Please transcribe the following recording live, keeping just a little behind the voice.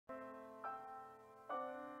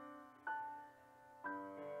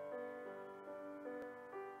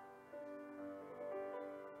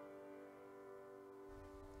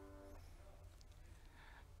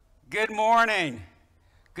Good morning.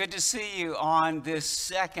 Good to see you on this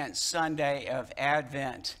second Sunday of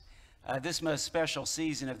Advent, this most special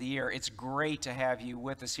season of the year. It's great to have you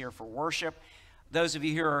with us here for worship. Those of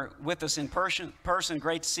you who are with us in person,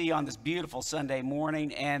 great to see you on this beautiful Sunday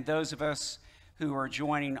morning. And those of us who are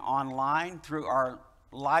joining online through our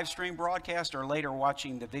live stream broadcast or later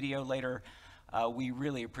watching the video later, we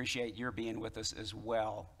really appreciate your being with us as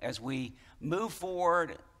well as we move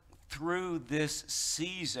forward through this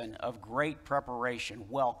season of great preparation.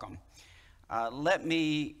 Welcome. Let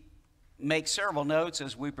me make several notes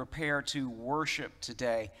as we prepare to worship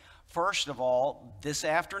today. First of all, this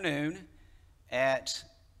afternoon at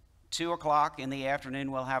 2 o'clock in the afternoon,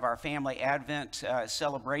 we'll have our family Advent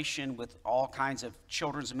celebration with all kinds of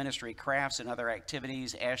children's ministry crafts and other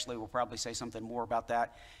activities. Ashley will probably say something more about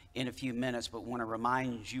that in a few minutes, but want to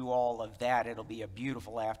remind you all of that. It'll be a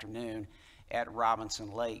beautiful afternoon at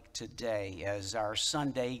Robinson Lake today as our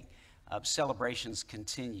Sunday celebrations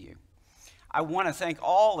continue. I want to thank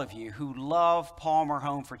all of you who love Palmer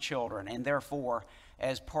Home for Children and therefore,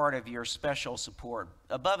 as part of your special support,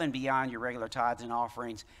 above and beyond your regular tithes and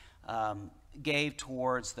offerings, gave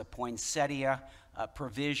towards the poinsettia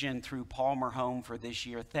provision through Palmer Home for this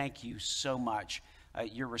year. Thank you so much.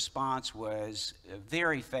 Your response was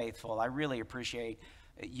very faithful. I really appreciate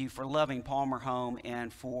you for loving Palmer Home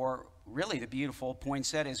and for really the beautiful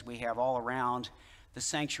poinsettias we have all around the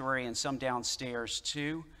sanctuary and some downstairs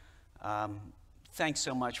too. Thanks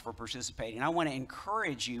so much for participating. I want to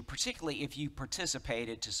encourage you, particularly if you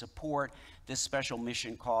participated to support this special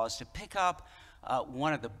mission cause, to pick up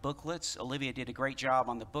one of the booklets. Olivia did a great job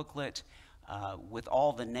on the booklet with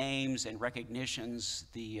all the names and recognitions,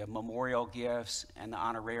 the memorial gifts and the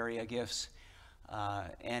honoraria gifts,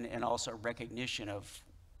 and also recognition of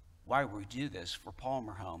why we do this for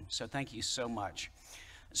Palmer Home. So thank you so much.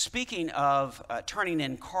 Speaking of turning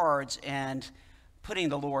in cards and putting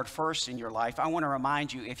the Lord first in your life, I want to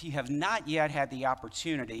remind you, if you have not yet had the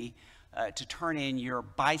opportunity to turn in your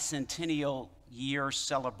bicentennial year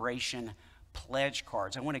celebration pledge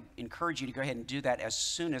cards, I want to encourage you to go ahead and do that as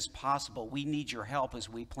soon as possible. We need your help as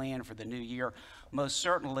we plan for the new year, most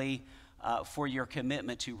certainly for your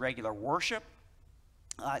commitment to regular worship,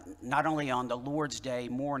 not only on the Lord's Day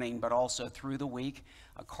morning, but also through the week.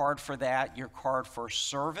 A card for that, your card for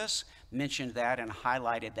service, mentioned that and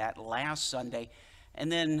highlighted that last Sunday.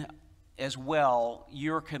 And then as well,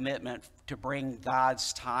 your commitment to bring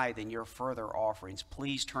God's tithe and your further offerings.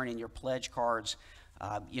 Please turn in your pledge cards.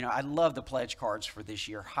 I love the pledge cards for this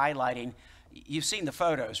year, highlighting. You've seen the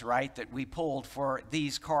photos, right, that we pulled for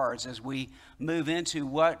these cards as we move into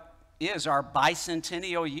what is our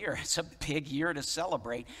bicentennial year. It's a big year to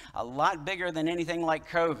celebrate, a lot bigger than anything like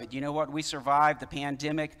COVID. You know what? We survived the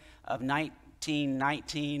pandemic of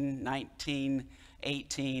 1919,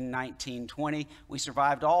 1918, 1920. We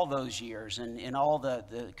survived all those years and all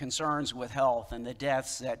the concerns with health and the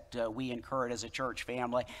deaths that we incurred as a church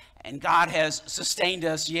family. And God has sustained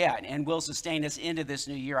us yet and will sustain us into this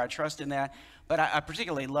new year. I trust in that. But I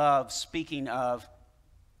particularly love, speaking of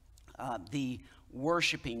the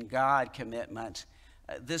worshiping God commitment,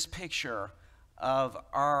 this picture of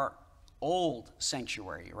our old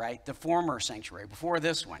sanctuary, right? The former sanctuary, before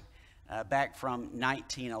this one, back from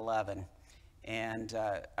 1911. And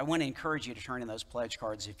I want to encourage you to turn in those pledge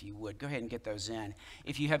cards if you would. Go ahead and get those in.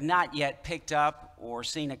 If you have not yet picked up or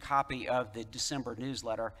seen a copy of the December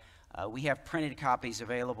newsletter, we have printed copies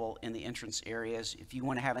available in the entrance areas if you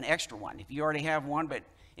want to have an extra one. If you already have one, but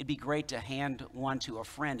it'd be great to hand one to a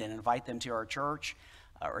friend and invite them to our church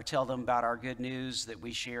or tell them about our good news that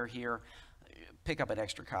we share here. Pick up an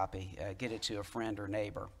extra copy. Get it to a friend or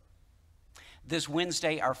neighbor. This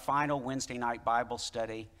Wednesday, our final Wednesday night Bible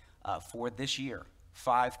study for this year,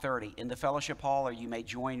 5:30 in the fellowship hall, or you may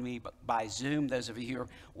join me by Zoom. Those of you who are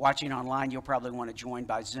watching online, you'll probably want to join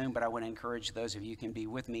by Zoom, but I want to encourage those of you who can be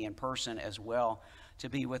with me in person as well to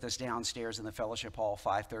be with us downstairs in the fellowship hall,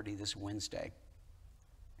 5:30 this Wednesday.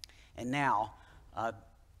 And now,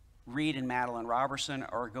 Reed and Madeline Robertson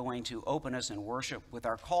are going to open us in worship with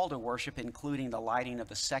our call to worship, including the lighting of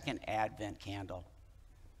the second Advent candle.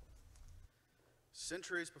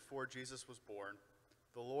 Centuries before Jesus was born,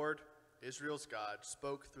 the Lord, Israel's God,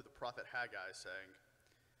 spoke through the prophet Haggai, saying,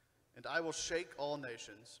 "And I will shake all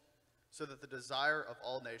nations, so that the desire of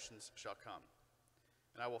all nations shall come,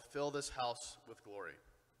 and I will fill this house with glory."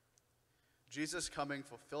 Jesus' coming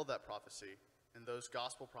fulfilled that prophecy and those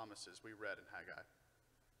gospel promises we read in Haggai.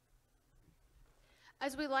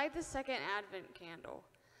 As we light the second Advent candle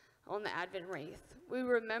on the Advent wreath, we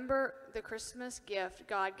remember the Christmas gift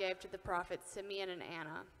God gave to the prophets Simeon and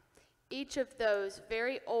Anna, each of those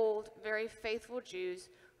very old, very faithful Jews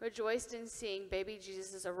rejoiced in seeing baby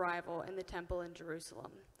Jesus' arrival in the temple in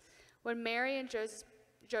Jerusalem. When Mary and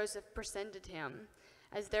Joseph presented him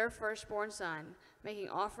as their firstborn son, making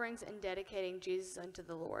offerings and dedicating Jesus unto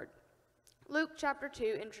the Lord. Luke chapter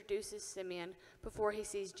 2 introduces Simeon before he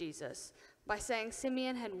sees Jesus by saying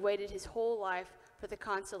Simeon had waited his whole life for the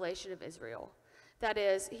consolation of Israel. That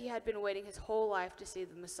is, he had been waiting his whole life to see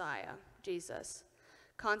the Messiah, Jesus,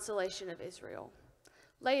 consolation of Israel.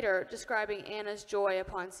 Later, describing Anna's joy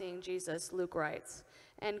upon seeing Jesus, Luke writes,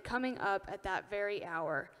 "And coming up at that very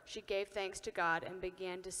hour, she gave thanks to God and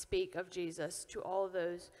began to speak of Jesus to all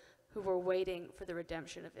those who were waiting for the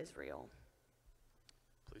redemption of Israel."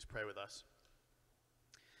 Please pray with us.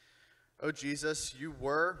 Oh Jesus, you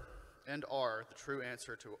were and are the true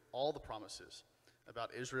answer to all the promises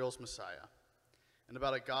about Israel's Messiah and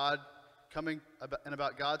about God's coming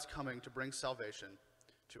to bring salvation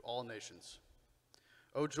to all nations.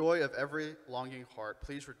 O joy of every longing heart,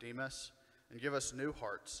 please redeem us and give us new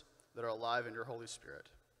hearts that are alive in your Holy Spirit.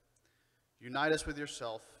 Unite us with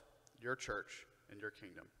yourself, your church, and your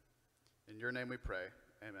kingdom. In your name we pray,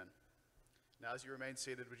 amen. Now as you remain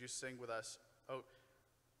seated, would you sing with us, "Oh,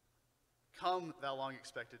 come thou long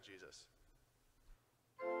expected Jesus."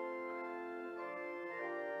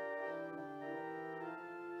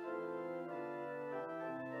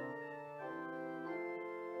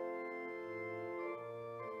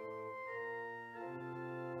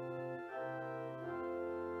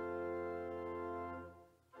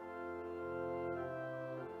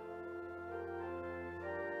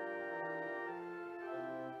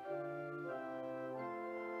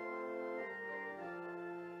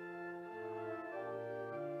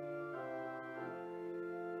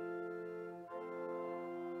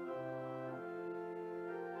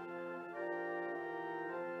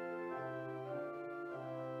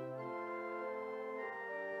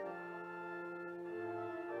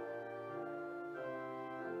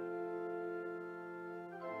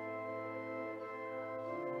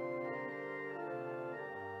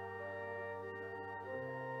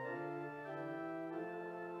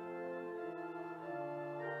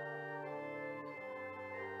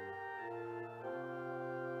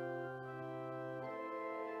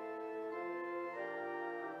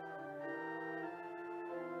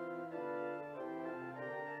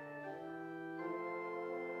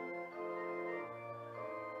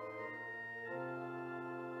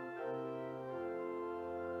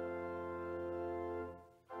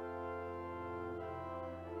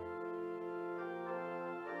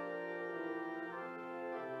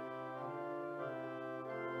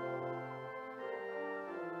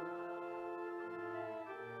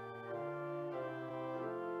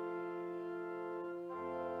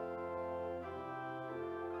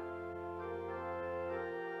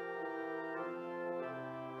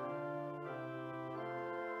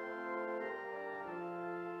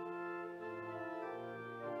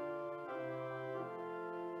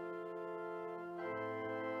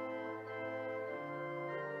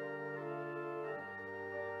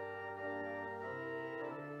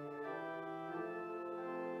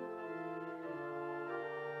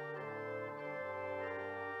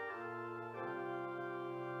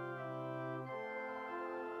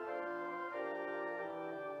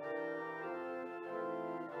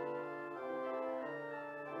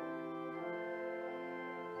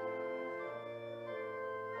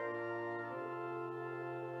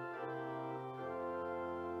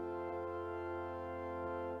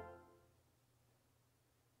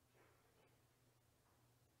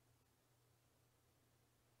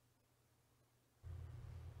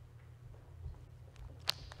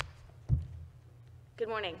 Good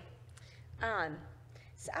morning.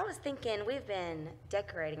 So I was thinking, we've been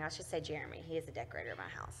decorating, I should say Jeremy, he is the decorator of my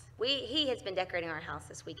house. He has been decorating our house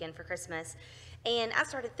this weekend for Christmas, and I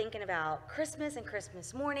started thinking about Christmas and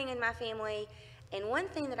Christmas morning in my family, and one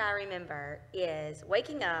thing that I remember is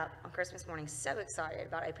waking up on Christmas morning so excited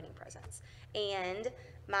about opening presents. And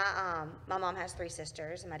my mom has 3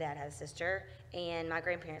 sisters, and my dad has a sister, and my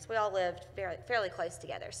grandparents, we all lived fairly close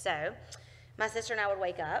together. So my sister and I would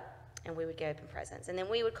wake up, and we would go open presents. And then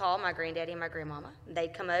we would call my granddaddy and my grandmama.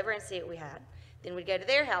 They'd come over and see what we had. Then we'd go to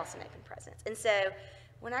their house and open presents. And so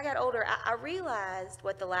when I got older, I realized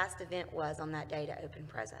what the last event was on that day to open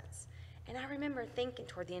presents. And I remember thinking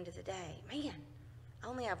toward the end of the day, man, I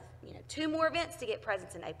only have 2 more events to get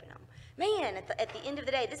presents and open them. Man, at the end of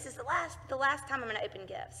the day, this is the last time I'm going to open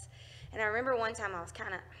gifts. And I remember one time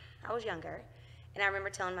I was younger, and I remember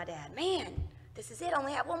telling my dad, man, this is it. I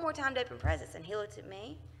only have 1 more time to open presents. And he looked at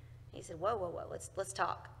me. He said, whoa, let's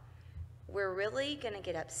talk. We're really going to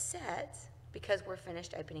get upset because we're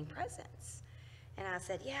finished opening presents. And I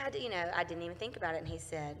said, yeah, I didn't even think about it. And he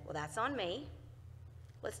said, well, that's on me.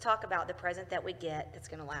 Let's talk about the present that we get that's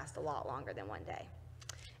going to last a lot longer than one day.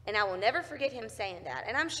 And I will never forget him saying that.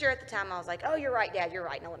 And I'm sure at the time I was like, oh, you're right, Dad, you're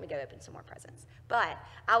right. Now let me go open some more presents. But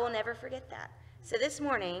I will never forget that. So this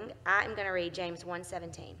morning, I am going to read James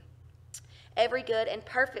 1:17. Every good and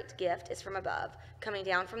perfect gift is from above, coming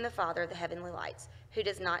down from the Father of the heavenly lights, who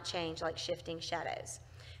does not change like shifting shadows.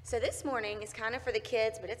 So this morning is kind of for the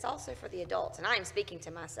kids, but it's also for the adults. And I am speaking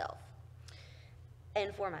to myself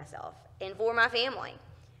and for my family.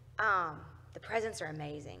 The presents are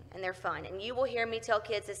amazing and they're fun. And you will hear me tell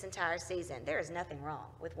kids this entire season, there is nothing wrong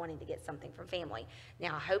with wanting to get something from family.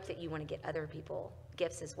 Now, I hope that you want to get other people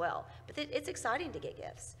gifts as well. But it's exciting to get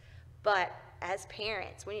gifts. But as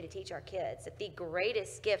parents, we need to teach our kids that the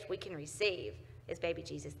greatest gift we can receive is baby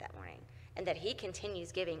Jesus that morning, and that he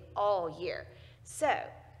continues giving all year. So,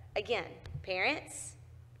 again, parents,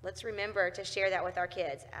 let's remember to share that with our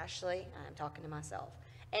kids. Ashley, I'm talking to myself.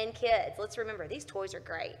 And kids, let's remember, these toys are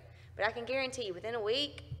great. But I can guarantee you, within a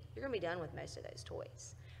week, you're going to be done with most of those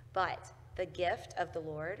toys. But the gift of the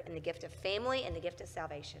Lord and the gift of family and the gift of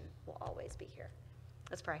salvation will always be here.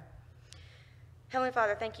 Let's pray. Heavenly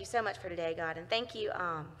Father, thank you so much for today, God, and thank you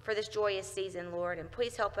for this joyous season, Lord, and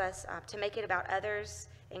please help us to make it about others,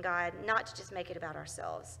 and God, not to just make it about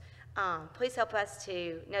ourselves. Please help us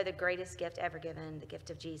to know the greatest gift ever given, the gift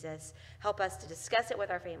of Jesus. Help us to discuss it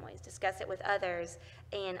with our families, discuss it with others,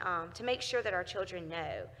 and to make sure that our children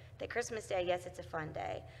know that Christmas Day, yes, it's a fun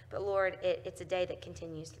day, but Lord, it's a day that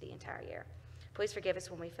continues through the entire year. Please forgive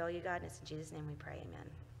us when we fail you, God, and it's in Jesus' name we pray, amen.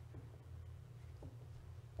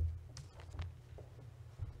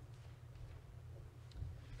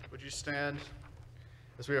 Would you stand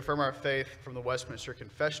as we affirm our faith from the Westminster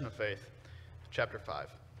Confession of Faith, chapter 5.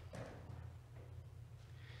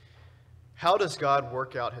 How does God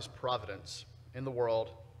work out his providence in the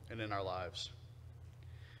world and in our lives?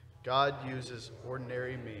 God uses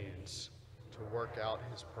ordinary means to work out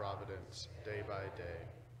his providence day by day.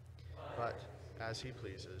 But as he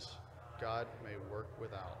pleases, God may work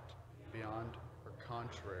without, beyond, or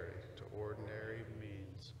contrary to ordinary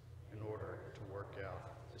means in order to work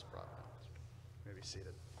out his providence. You may be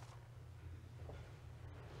seated.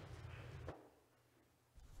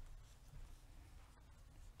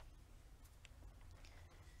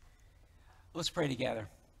 Let's pray together.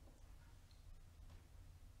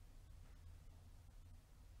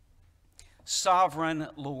 Sovereign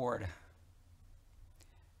Lord,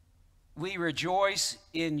 we rejoice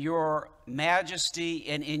in your majesty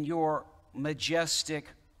and in your majestic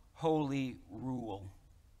holy rule.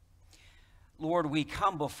 Lord, we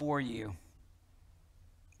come before you.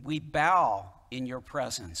 We bow in your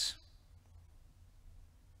presence.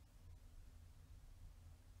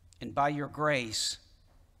 And by your grace,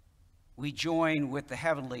 we join with the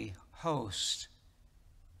heavenly host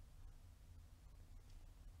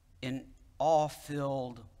in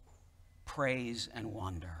awe-filled praise and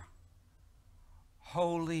wonder.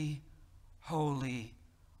 Holy, holy,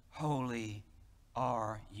 holy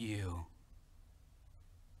are you.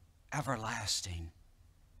 Everlasting,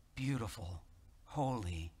 beautiful,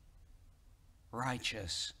 holy,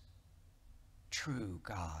 righteous, true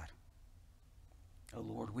God. Oh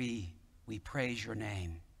Lord, we praise your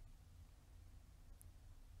name.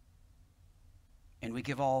 And we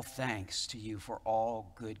give all thanks to you for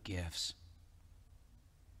all good gifts.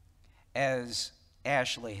 As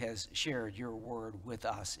Ashley has shared your word with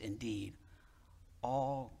us, indeed,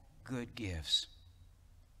 all good gifts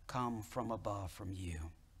come from above, from you.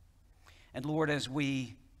 And Lord, as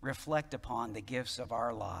we reflect upon the gifts of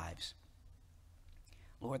our lives,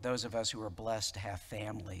 Lord, those of us who are blessed to have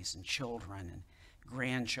families and children and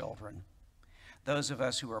grandchildren, those of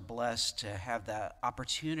us who are blessed to have the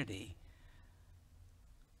opportunity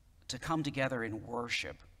to come together in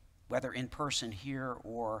worship, whether in person here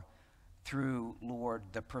or through, Lord,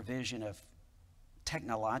 the provision of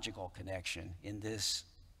technological connection in this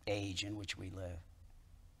age in which we live.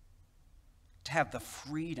 To have the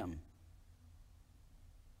freedom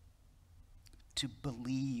to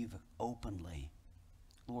believe openly.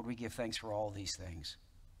 Lord, we give thanks for all these things.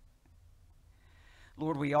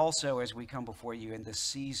 Lord, we also, as we come before you in this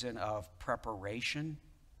season of preparation,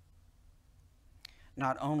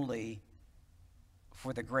 not only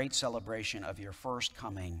for the great celebration of your first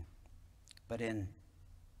coming, but in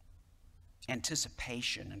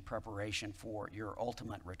anticipation and preparation for your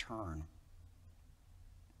ultimate return,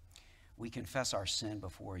 we confess our sin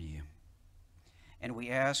before you. And we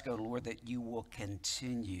ask, O Lord, that you will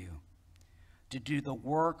continue to do the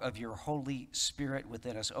work of your Holy Spirit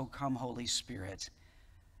within us. O come, Holy Spirit,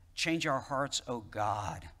 change our hearts, O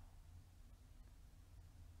God.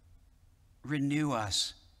 renew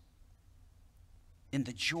us in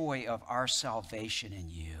the joy of our salvation in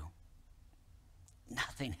you.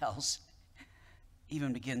 Nothing else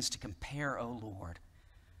even begins to compare, O Lord,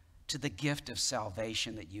 to the gift of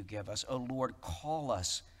salvation that you give us. O Lord, call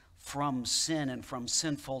us from sin and from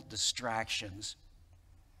sinful distractions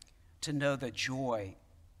to know the joy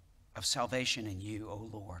of salvation in you, O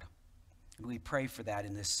Lord. And we pray for that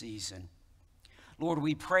in this season. Lord,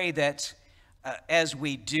 we pray that as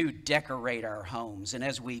we do decorate our homes and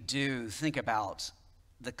as we do think about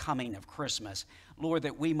the coming of Christmas, Lord,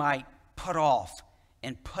 that we might put off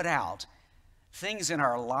and put out things in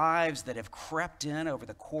our lives that have crept in over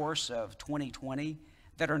the course of 2020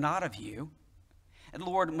 that are not of you. And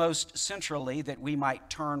Lord, most centrally, that we might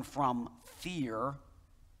turn from fear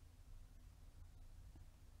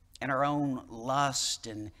and our own lust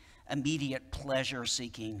and immediate pleasure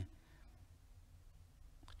seeking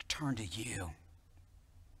to turn to you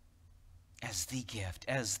as the gift,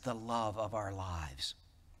 as the love of our lives.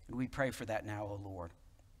 And we pray for that now, O Lord.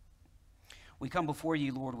 We come before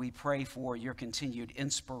you, Lord, we pray for your continued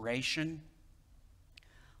inspiration,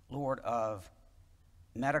 Lord, of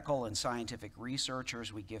medical and scientific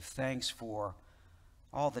researchers. We give thanks for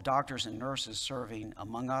all the doctors and nurses serving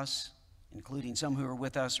among us, including some who are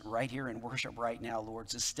with us right here in worship right now,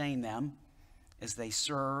 Lord. Sustain them as they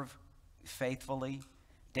serve faithfully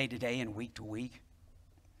day to day and week to week.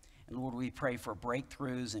 And Lord, we pray for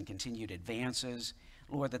breakthroughs and continued advances.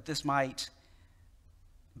 Lord, that this might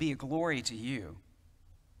be a glory to you,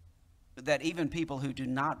 that even people who do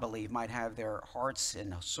not believe might have their hearts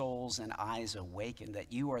and souls and eyes awakened,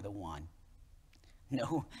 that you are the one.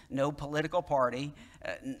 No political party,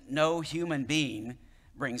 no human being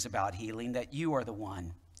brings about healing, that you are the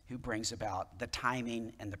one who brings about the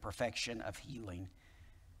timing and the perfection of healing.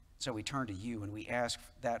 So we turn to you and we ask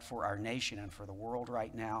that for our nation and for the world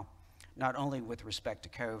right now, not only with respect to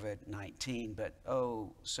COVID-19, but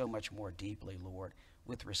oh, so much more deeply, Lord,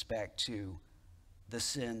 with respect to the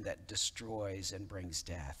sin that destroys and brings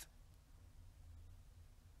death.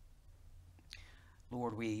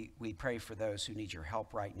 Lord, we pray for those who need your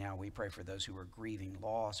help right now. We pray for those who are grieving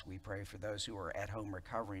loss. We pray for those who are at home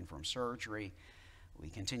recovering from surgery. We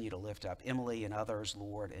continue to lift up Emily and others,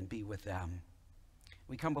 Lord, and be with them.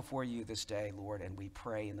 We come before you this day, Lord, and we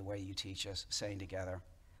pray in the way you teach us, saying together,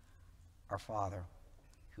 Our Father,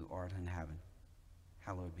 who art in heaven,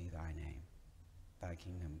 hallowed be thy name. Thy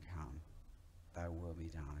kingdom come, thy will be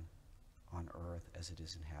done, on earth as it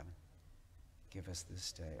is in heaven. Give us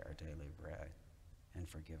this day our daily bread, and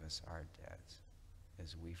forgive us our debts,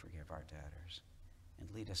 as we forgive our debtors. And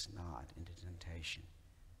lead us not into temptation,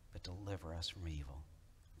 but deliver us from evil.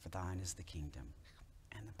 For thine is the kingdom,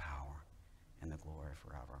 and the power, and the glory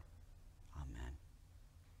forever. Amen.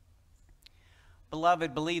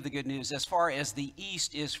 Beloved, believe the good news. As far as the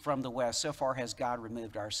east is from the west, so far has God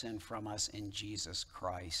removed our sin from us in Jesus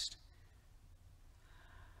Christ.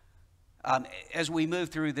 As we move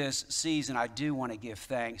through this season, I do want to give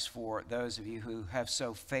thanks for those of you who have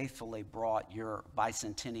so faithfully brought your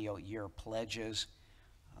bicentennial year pledges.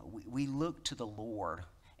 We look to the Lord,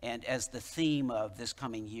 and as the theme of this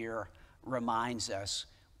coming year reminds us,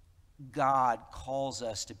 God calls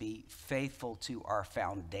us to be faithful to our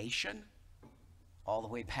foundation, all the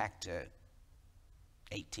way back to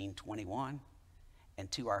 1821,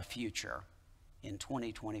 and to our future in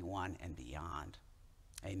 2021 and beyond.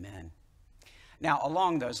 Amen. Now,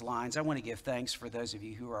 along those lines, I want to give thanks for those of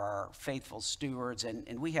you who are our faithful stewards,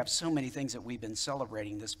 and we have so many things that we've been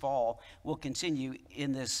celebrating this fall. We'll continue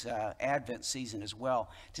in this Advent season as well.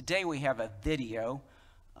 Today we have a video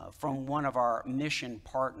from one of our mission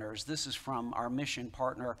partners. This is from our mission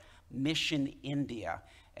partner, Mission India.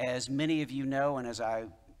 As many of you know, and as I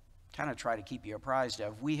kind of try to keep you apprised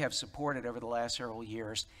of, we have supported over the last several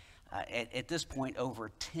years, at this point, over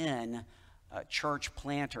 10 church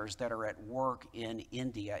planters that are at work in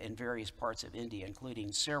India, in various parts of India,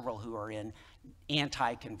 including several who are in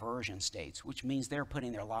anti-conversion states, which means they're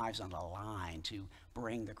putting their lives on the line to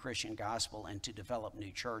bring the Christian gospel and to develop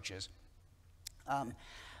new churches.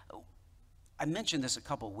 I mentioned this a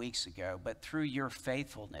couple weeks ago, but through your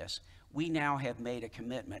faithfulness, we now have made a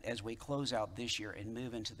commitment as we close out this year and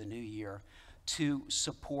move into the new year to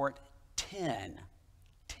support 10,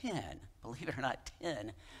 believe it or not,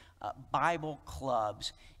 10 Bible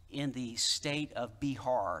clubs in the state of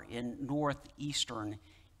Bihar in northeastern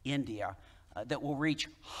India that will reach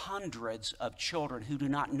hundreds of children who do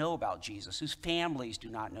not know about Jesus, whose families do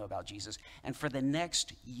not know about Jesus. And for the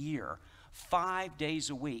next year, 5 days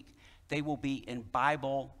a week, they will be in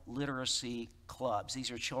Bible literacy clubs.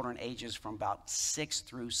 These are children ages from about 6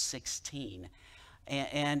 through 16.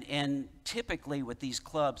 And typically with these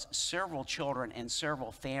clubs, several children and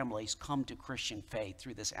several families come to Christian faith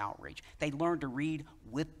through this outreach. They learn to read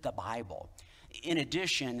with the Bible. In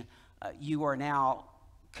addition, you are now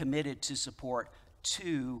committed to support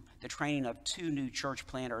the training of 2 new church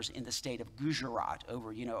planters in the state of Gujarat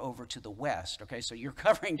over to the west. Okay, so you're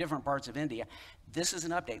covering different parts of India. This is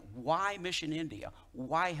an update. Why Mission India?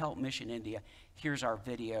 Why help Mission India? Here's our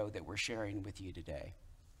video that we're sharing with you today.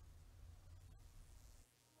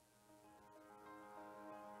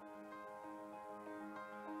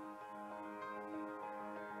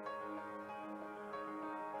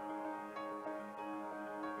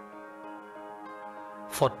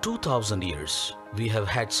 For 2000 years, we have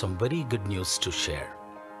had some very good news to share.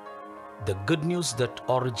 The good news that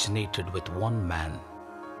originated with one man,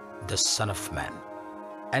 the Son of Man,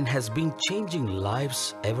 and has been changing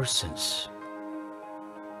lives ever since.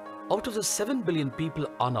 Out of the 7 billion people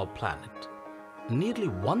on our planet, nearly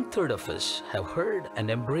 1/3 of us have heard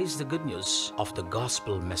and embraced the good news of the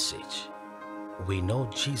gospel message. We know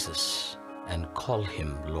Jesus and call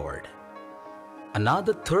him Lord.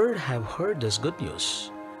 Another 1/3 have heard this good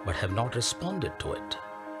news, but have not responded to it.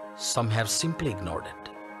 Some have simply ignored it.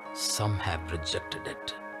 Some have rejected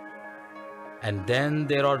it. And then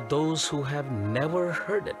there are those who have never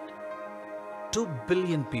heard it. 2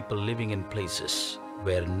 billion people living in places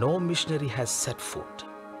where no missionary has set foot,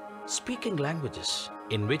 speaking languages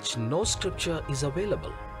in which no scripture is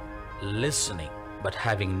available, listening but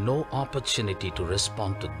having no opportunity to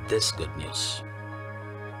respond to this good news.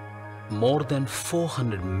 More than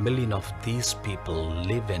 400 million of these people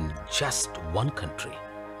live in just one country,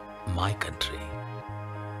 my country,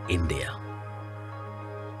 India.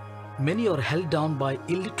 Many are held down by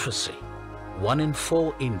illiteracy. 1 in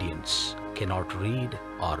 4 Indians cannot read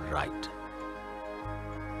or write.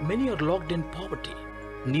 Many are locked in poverty.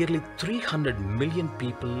 Nearly 300 million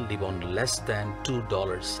people live on less than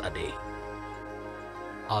 $2 a day.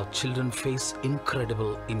 Our children face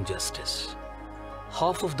incredible injustice.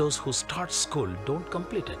 Half of those who start school don't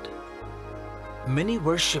complete it. Many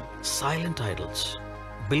worship silent idols,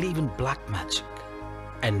 believe in black magic,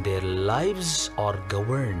 and their lives are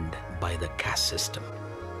governed by the caste system.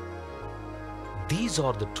 These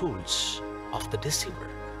are the tools of the deceiver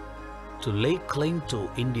to lay claim to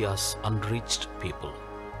India's unreached people.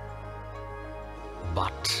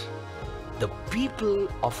 But the people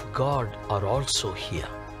of God are also here.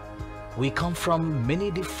 We come from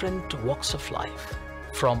many different walks of life,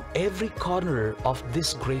 from every corner of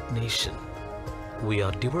this great nation. We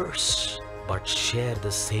are diverse, but share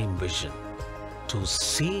the same vision: to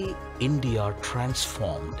see India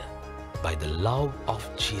transformed by the love of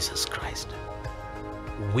Jesus Christ.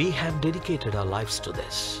 We have dedicated our lives to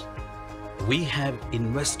this. We have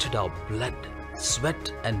invested our blood,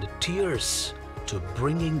 sweat, and tears to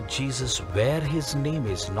bringing Jesus where his name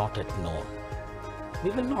is not yet known. We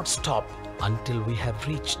will not stop until we have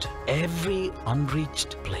reached every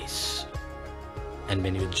unreached place. And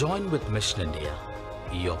when you join with Mission India,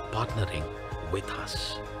 you're partnering with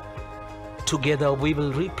us. Together we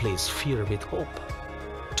will replace fear with hope.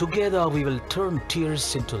 Together we will turn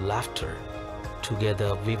tears into laughter.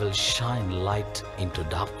 Together we will shine light into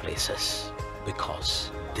dark places, because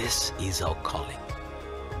this is our calling.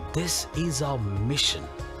 This is our mission.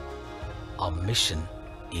 Our mission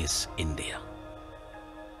is India.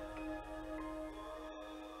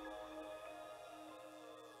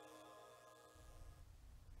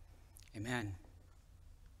 Amen.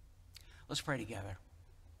 Let's pray together.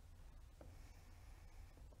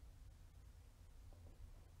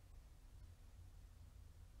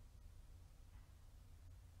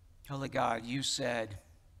 Holy God, you said,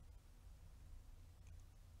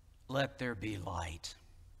 "Let there be light."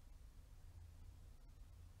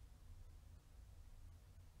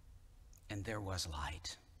 And there was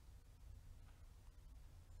light.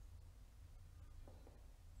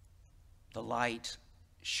 The light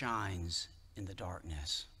shines in the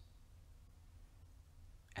darkness,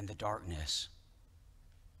 and the darkness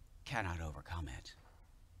cannot overcome it.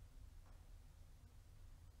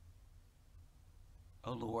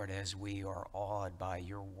 Oh Lord, as we are awed by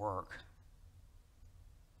your work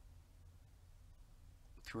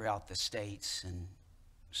throughout the states and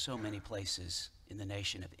so many places in the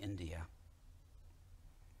nation of India,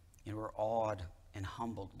 and we're awed and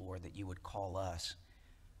humbled, Lord, that you would call us,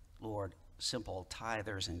 Lord, simple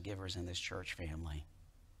tithers and givers in this church family,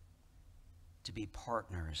 to be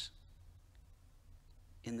partners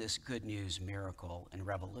in this good news miracle and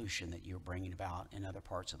revolution that you're bringing about in other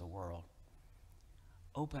parts of the world.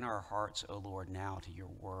 Open our hearts, O Lord, now to your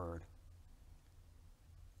word,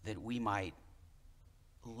 that we might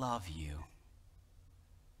love you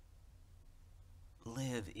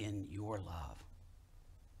live in your love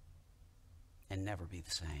and never be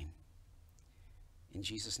the same. In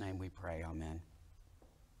Jesus' name we pray, amen.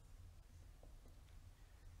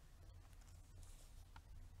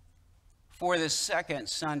 For this second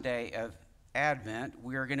Sunday of Advent,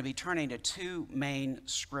 we are going to be turning to two main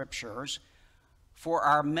scriptures for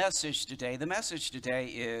our message today. The message today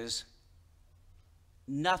is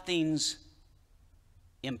nothing's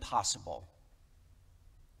impossible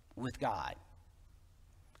with God.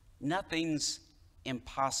 Nothing's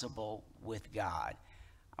impossible with God.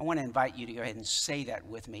 I want to invite you to go ahead and say that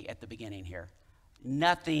with me at the beginning here.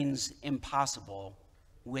 Nothing's impossible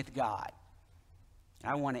with God.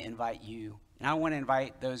 And I want to invite you, and I want to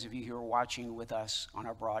invite those of you who are watching with us on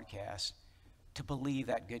our broadcast to believe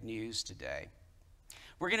that good news today.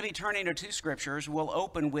 We're going to be turning to two scriptures. We'll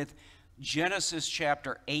open with Genesis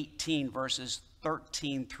chapter 18, verses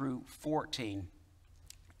 13 through 14.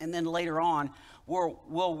 And then later on,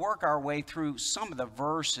 we'll work our way through some of the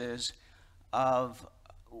verses of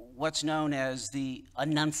what's known as the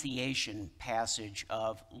Annunciation passage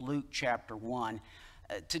of Luke chapter 1.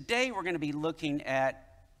 Today we're going to be looking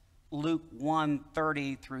at Luke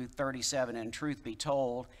 1:30 through 37, and truth be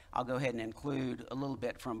told, I'll go ahead and include a little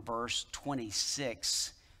bit from verse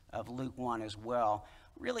 26 of Luke 1 as well.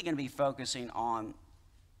 Really going to be focusing on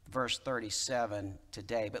verse 37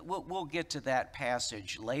 today, but we'll get to that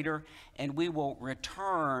passage later, and we will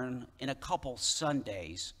return in a couple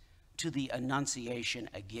Sundays to the Annunciation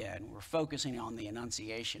again. We're focusing on the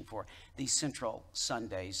Annunciation for these central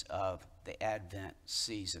Sundays of the Advent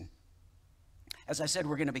season. As I said,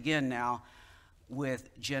 we're going to begin now with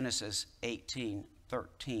Genesis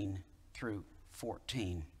 18:13 through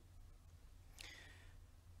 14.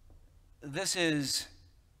 This is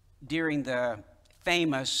during the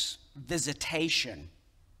famous visitation,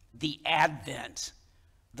 the Advent,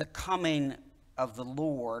 the coming of the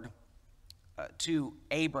Lord to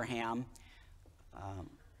Abraham,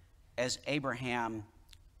 as Abraham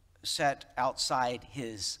sat outside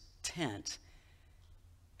his tent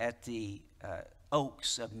at the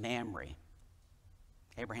oaks of Mamre.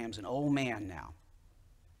 Abraham's an old man now.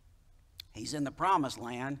 He's in the promised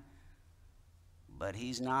land, but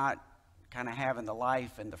he's not kind of having the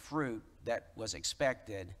life and the fruit that was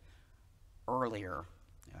expected earlier.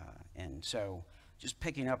 And so just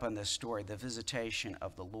picking up on this story, the visitation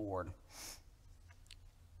of the Lord.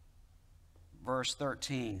 Verse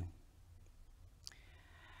 13.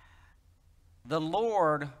 The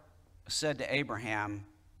Lord said to Abraham,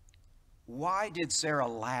 "Why did Sarah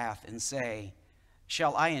laugh and say,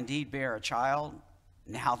 'Shall I indeed bear a child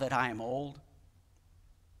now that I am old?'"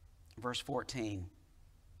 Verse 14.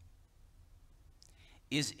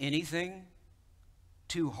 Is anything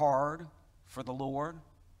too hard for the Lord,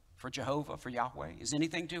 for Jehovah, for Yahweh? Is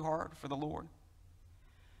anything too hard for the Lord?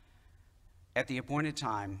 At the appointed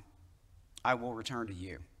time, I will return to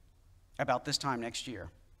you about this time next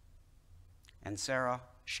year, and Sarah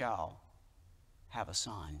shall have a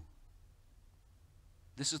son.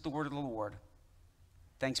 This is the word of the Lord.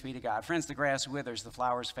 Thanks be to God. Friends, the grass withers, the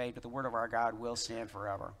flowers fade, but the word of our God will stand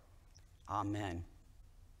forever. Amen.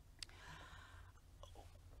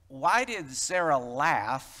 Why did Sarah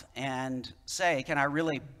laugh and say, "Can I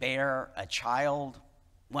really bear a child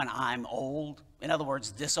when I'm old?" In other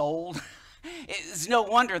words, this old? It's no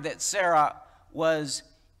wonder that Sarah was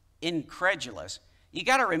incredulous. You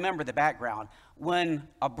got to remember the background. When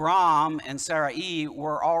Abram and Sarai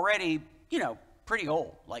were already, pretty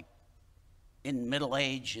old, like in middle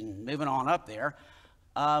age and moving on up there,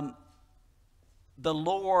 the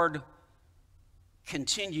Lord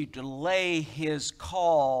continued to lay his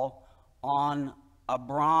call on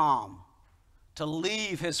Abram to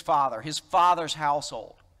leave his father's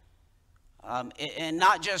household, and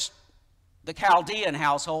not just the Chaldean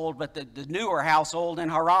household, but the newer household in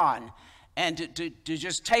Haran, and to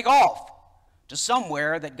just take off to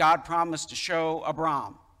somewhere that God promised to show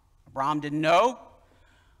Abram. Abram didn't know,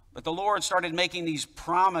 but the Lord started making these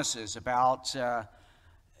promises about,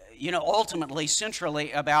 ultimately,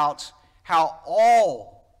 centrally, about how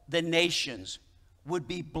all the nations would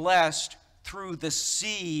be blessed through the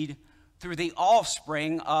seed, through the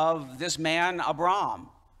offspring of this man, Abram.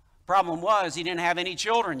 Problem was, he didn't have any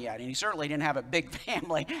children yet, and he certainly didn't have a big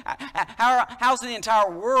family. How's the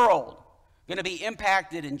entire world going to be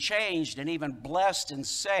impacted and changed and even blessed and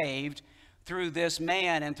saved through this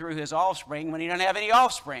man and through his offspring when he doesn't have any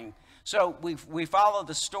offspring? So we follow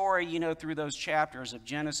the story, through those chapters of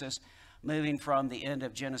Genesis, moving from the end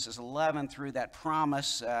of Genesis 11 through that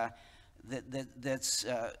promise that's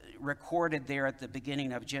recorded there at the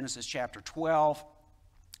beginning of Genesis chapter 12.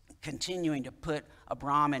 continuing to put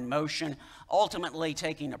Abram in motion, ultimately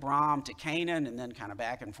taking Abram to Canaan and then kind of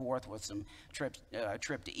back and forth with some trip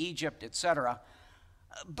to Egypt, etc.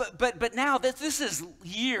 But now this is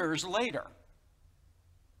years later,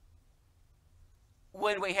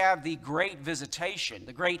 when we have the great visitation,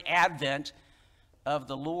 the great advent of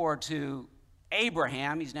the Lord to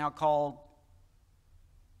Abraham. He's now called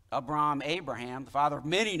Abram Abraham, the father of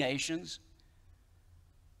many nations.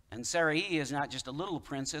 And Sarai is not just a little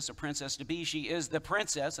princess, a princess to be. She is the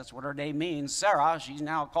princess. That's what her name means, Sarah. She's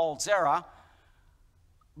now called Sarah.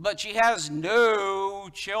 But she has no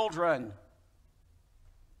children.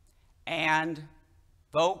 And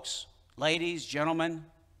folks, ladies, gentlemen,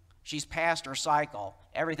 she's past her cycle.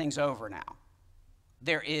 Everything's over now.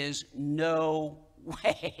 There is no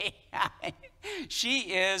way. She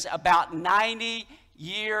is about 90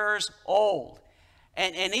 years old.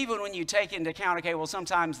 And even when you take into account, okay, well,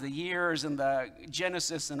 sometimes the years in the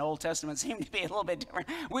Genesis and Old Testament seem to be a little bit different.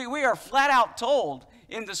 We are flat out told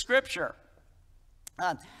in the Scripture.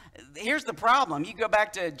 Here's the problem. You go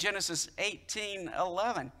back to Genesis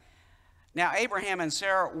 18:11. Now, Abraham and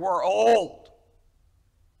Sarah were old.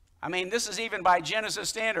 I mean, this is even by Genesis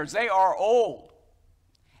standards. They are old,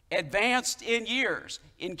 advanced in years,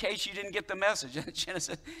 in case you didn't get the message.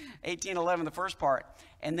 Genesis 18:11, the first part.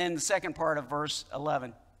 And then the second part of verse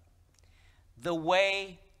 11. The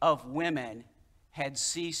way of women had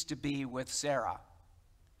ceased to be with Sarah.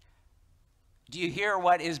 Do you hear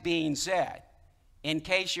what is being said? In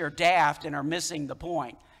case you're daft and are missing the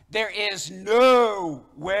point. There is no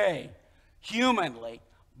way, humanly,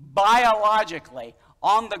 biologically,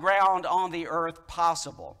 on the ground, on the earth,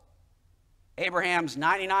 possible. Abraham's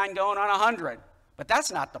 99 going on 100. But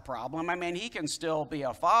that's not the problem. I mean, he can still be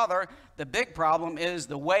a father. The big problem is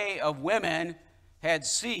the way of women had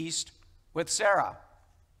ceased with Sarah.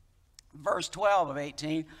 Verse 12 of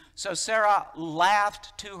 18, so Sarah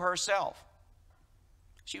laughed to herself.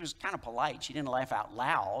 She was kind of polite. She didn't laugh out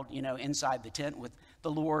loud, inside the tent with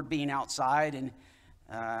the Lord being outside and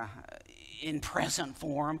in present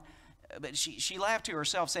form. But she laughed to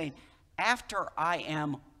herself, saying, after I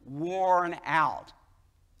am worn out.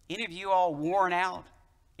 Any of you all worn out?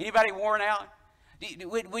 Anybody worn out?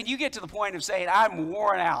 When you get to the point of saying, I'm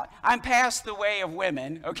worn out, I'm past the way of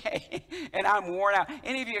women, okay, and I'm worn out.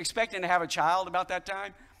 Any of you expecting to have a child about that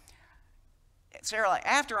time? Sarah,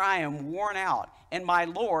 after I am worn out, and my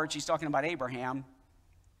Lord, she's talking about Abraham,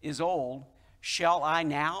 is old, shall I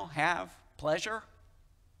now have pleasure?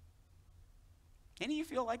 Any of you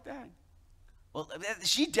feel like that? Well,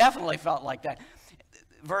 she definitely felt like that.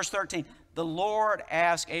 Verse 13, the Lord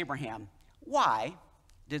asked Abraham, why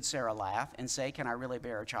did Sarah laugh and say, can I really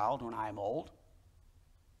bear a child when I am old?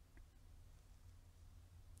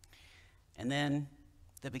 And then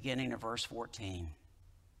the beginning of verse 14.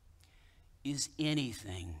 Is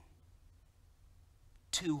anything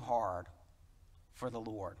too hard for the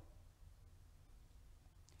Lord?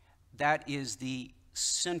 That is the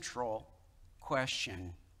central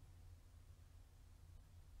question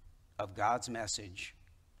of God's message,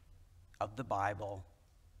 of the Bible,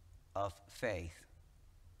 of faith.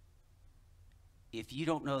 If you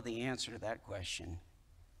don't know the answer to that question,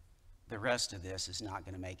 the rest of this is not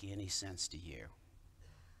going to make any sense to you.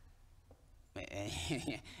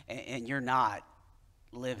 And you're not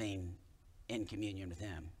living in communion with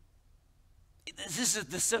Him. This is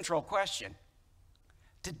the central question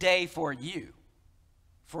today for you,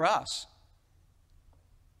 for us.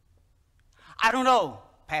 I don't know,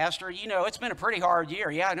 Pastor, it's been a pretty hard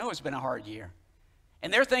year. Yeah, I know it's been a hard year.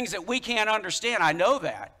 And there are things that we can't understand. I know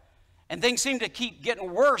that. And things seem to keep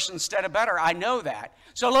getting worse instead of better. I know that.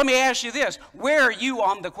 So let me ask you this. Where are you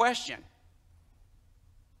on the question?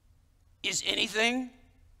 Is anything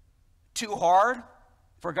too hard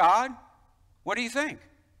for God? What do you think?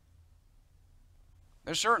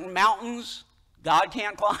 There's certain mountains God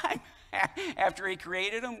can't climb after He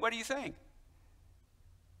created them. What do you think?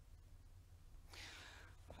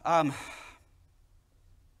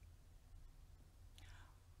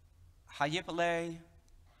 Hayipale,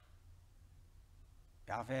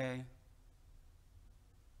 Yahweh,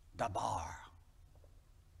 Dabar.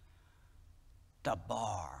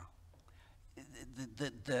 Dabar.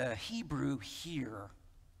 The Hebrew here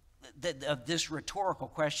of this rhetorical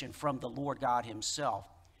question from the Lord God Himself,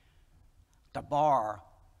 Dabar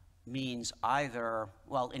means either,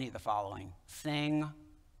 any of the following: thing,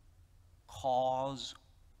 cause,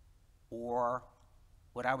 or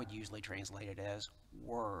what I would usually translate it as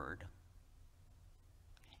word.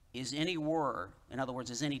 Is any word, in other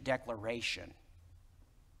words, is any declaration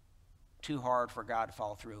too hard for God to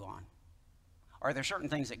follow through on? Are there certain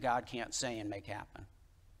things that God can't say and make happen?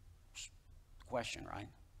 question, right?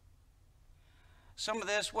 Some of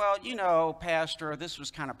this, well, you know, Pastor, this was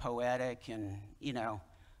kind of poetic, and, you know,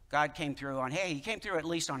 God came through on, hey, he came through at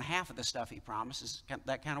least on half of the stuff he promises.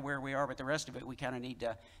 That kind of where we are, but the rest of it we kind of need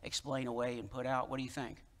to explain away and put out. What do you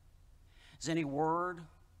think? Is any word,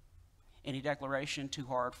 any declaration too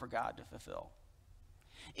hard for God to fulfill?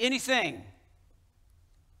 Anything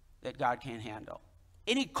that God can't handle?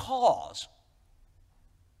 Any cause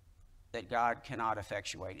that God cannot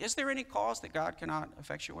effectuate? Is there any cause that God cannot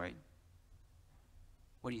effectuate?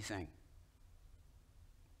 What do you think?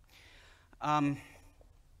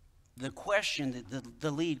 The question,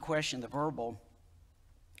 the lead question, the verbal,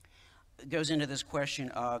 goes into this question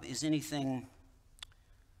of, is any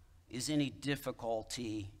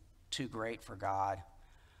difficulty too great for God?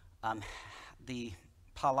 The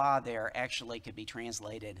pala there actually could be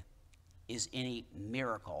translated, is any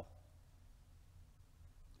miracle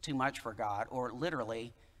too much for God? Or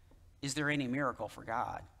literally, is there any miracle for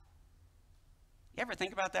God? You ever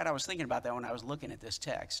think about that? I was thinking about that when I was looking at this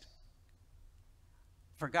text.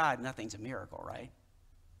 For God, nothing's a miracle, right?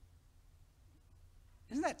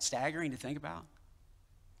 Isn't that staggering to think about?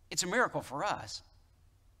 It's a miracle for us.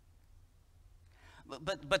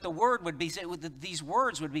 But the word would be, these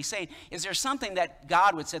words would be saying, is there something that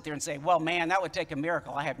God would sit there and say, well, man, that would take a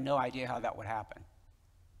miracle. I have no idea how that would happen.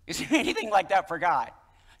 Is there anything like that for God?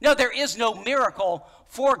 No, there is no miracle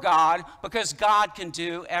for God because God can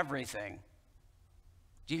do everything.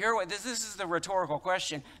 Do you hear what this is? The rhetorical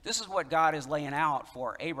question. This is what God is laying out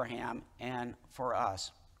for Abraham and for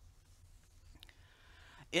us.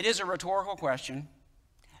 It is a rhetorical question.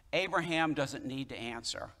 Abraham doesn't need to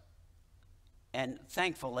answer. And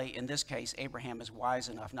thankfully, in this case, Abraham is wise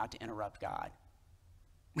enough not to interrupt God.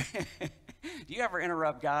 Do you ever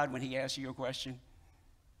interrupt God when he asks you a question?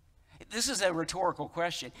 This is a rhetorical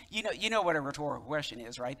question. You know what a rhetorical question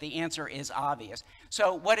is, right? The answer is obvious.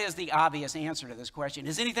 So what is the obvious answer to this question?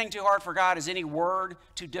 Is anything too hard for God? Is any word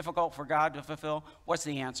too difficult for God to fulfill? What's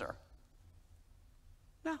the answer?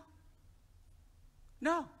 No.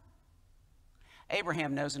 No.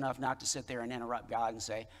 Abraham knows enough not to sit there and interrupt God and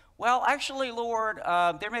say, well, actually, Lord,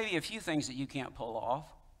 there may be a few things that you can't pull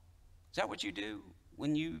off. Is that what you do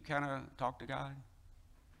when you kind of talk to God?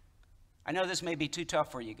 I know this may be too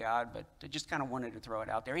tough for you, God, but I just kind of wanted to throw it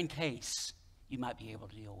out there in case you might be able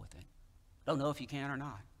to deal with it. Don't know if you can or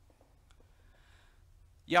not.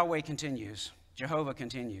 Yahweh continues. Jehovah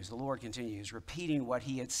continues. The Lord continues, repeating what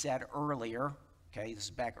he had said earlier. Okay, this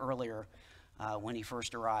is back earlier when he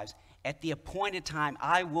first arrives. At the appointed time,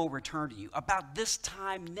 I will return to you. About this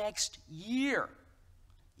time next year.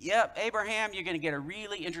 Yep, Abraham, you're going to get a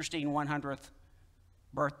really interesting 100th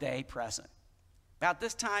birthday present. About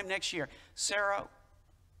this time next year, Sarah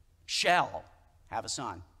shall have a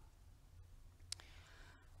son.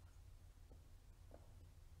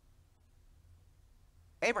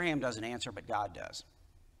 Abraham doesn't answer, but God does.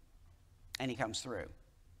 And he comes through.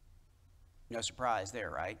 No surprise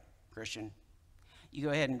there, right, Christian? You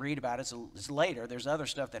go ahead and read about it. It's later. There's other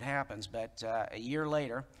stuff that happens, but a year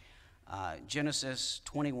later, Genesis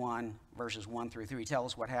 21, verses 1 through 3, tell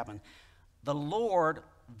us what happened. The Lord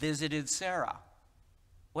visited Sarah.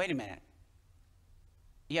 Wait a minute.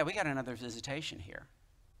 Yeah, we got another visitation here.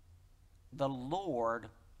 The Lord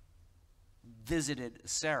visited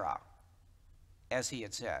Sarah, as he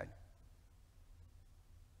had said.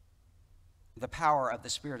 The power of the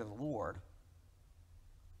Spirit of the Lord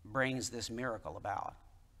brings this miracle about.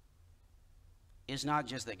 It's not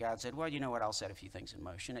just that God said, well, you know what, I'll set a few things in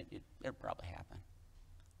motion. It'll probably happen.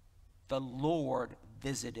 The Lord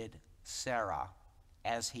visited Sarah,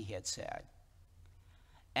 as he had said.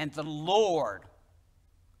 And the Lord,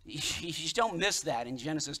 you just don't miss that in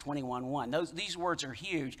Genesis 21:1. These words are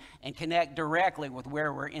huge and connect directly with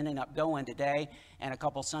where we're ending up going today and a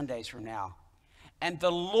couple Sundays from now. And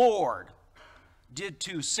the Lord did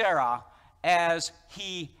to Sarah as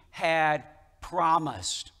he had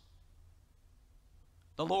promised.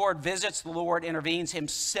 The Lord visits, the Lord intervenes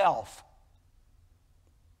himself.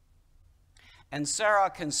 And Sarah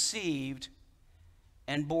conceived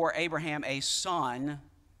and bore Abraham a son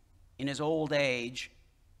in his old age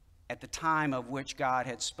at the time of which God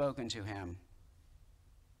had spoken to him.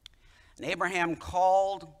 And Abraham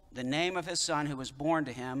called the name of his son who was born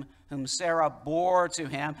to him, whom Sarah bore to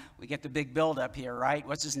him. We get the big buildup here, right?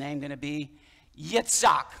 What's his name going to be?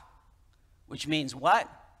 Yitzhak, which means what?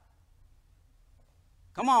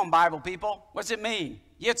 Come on, Bible people. What's it mean?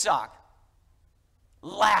 Yitzhak.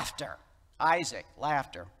 Laughter. Isaac,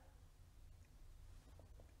 laughter.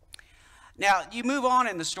 Now, you move on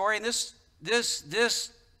in the story, and this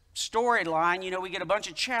storyline, we get a bunch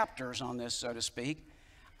of chapters on this, so to speak.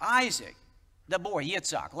 Isaac, the boy,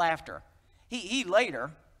 Yitzhak, laughter. He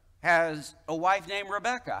later has a wife named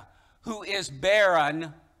Rebekah, who is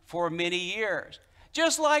barren for many years.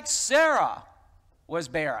 Just like Sarah was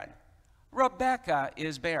barren, Rebekah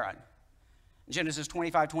is barren. Genesis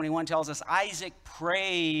 25:21 tells us Isaac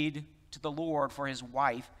prayed to the Lord for his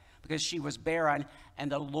wife because she was barren,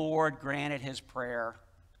 and the Lord granted his prayer,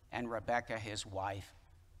 and Rebekah, his wife,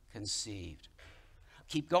 conceived.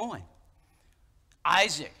 Keep going.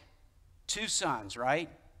 Isaac, 2 sons, right?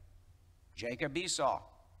 Jacob, Esau.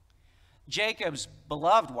 Jacob's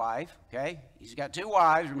beloved wife, okay? He's got 2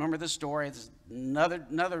 wives. Remember the story. It's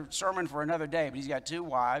another sermon for another day, but he's got 2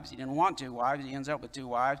 wives. He didn't want 2 wives. He ends up with 2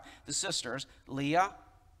 wives. The sisters, Leah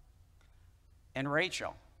and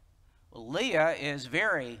Rachel. Well, Leah is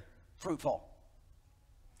very fruitful,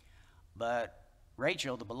 but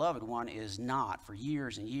Rachel, the beloved one, is not for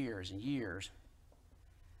years and years and years.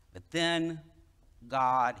 But then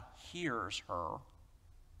God hears her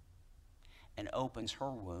and opens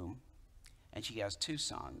her womb, and she has 2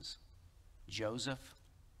 sons, Joseph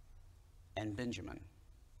and Benjamin.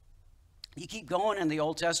 You keep going in the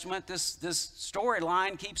Old Testament, this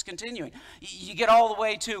storyline keeps continuing. You get all the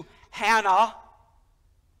way to Hannah,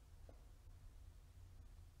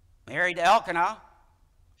 married to Elkanah.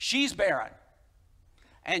 She's barren,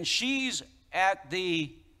 and she's at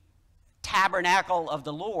the tabernacle of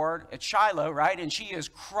the Lord at Shiloh, right? And she is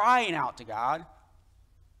crying out to God,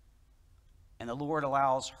 and the Lord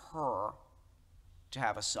allows her to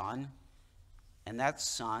have a son, and that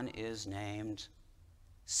son is named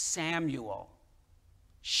Samuel.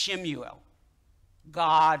 Shemuel.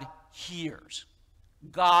 God hears.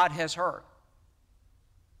 God has heard.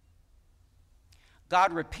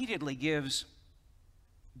 God repeatedly gives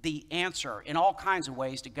the answer in all kinds of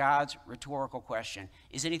ways to God's rhetorical question.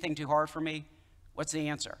 Is anything too hard for me? What's the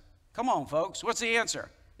answer? Come on, folks. What's the answer?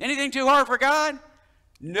 Anything too hard for God?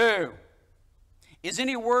 No. Is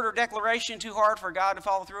any word or declaration too hard for God to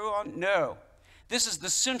follow through on? No. This is the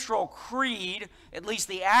central creed, at least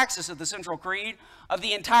the axis of the central creed, of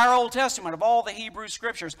the entire Old Testament, of all the Hebrew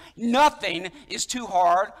Scriptures. Nothing is too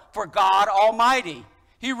hard for God Almighty.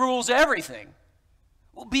 He rules everything,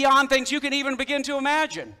 beyond things you can even begin to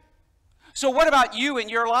imagine. So what about you in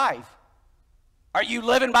your life? Are you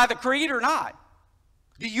living by the creed or not?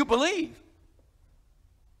 Do you believe?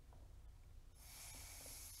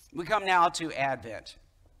 We come now to Advent.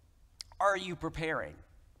 Are you preparing?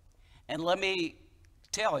 And let me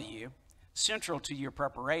tell you, central to your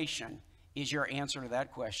preparation is your answer to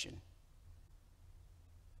that question.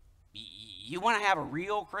 You want to have a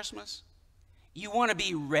real Christmas? You want to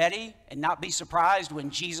be ready and not be surprised when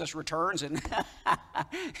Jesus returns and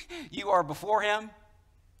you are before him,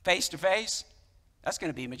 face to face? That's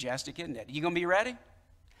going to be majestic, isn't it? You going to be ready?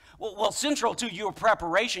 Well, central to your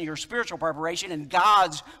preparation, your spiritual preparation, and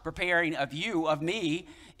God's preparing of you, of me,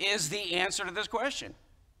 is the answer to this question.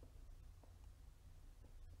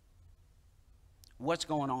 What's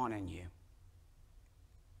going on in you?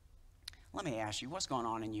 Let me ask you, what's going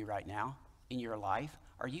on in you right now, in your life?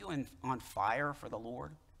 Are you on fire for the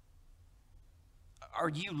Lord? Are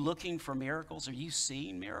you looking for miracles? Are you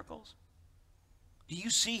seeing miracles? Do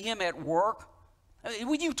you see him at work?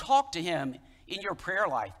 When you talk to him in your prayer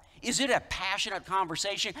life, is it a passionate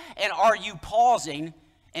conversation? And are you pausing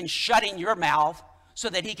and shutting your mouth so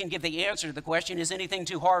that he can give the answer to the question, is anything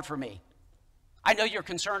too hard for me? I know you're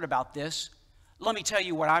concerned about this. Let me tell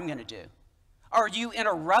you what I'm going to do. Are you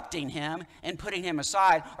interrupting him and putting him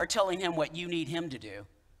aside, or telling him what you need him to do,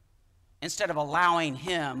 instead of allowing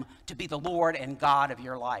him to be the Lord and God of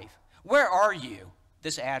your life? Where are you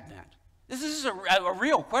this Advent? This is a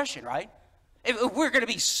real question, right? If we're going to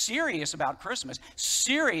be serious about Christmas,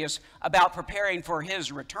 serious about preparing for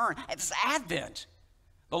his return, it's Advent,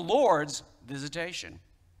 the Lord's visitation.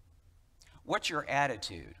 What's your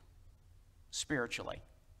attitude spiritually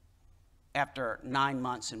after 9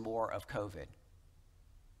 months and more of COVID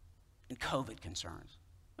and COVID concerns?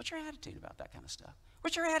 What's your attitude about that kind of stuff?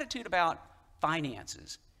 What's your attitude about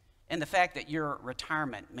finances and the fact that your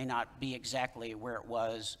retirement may not be exactly where it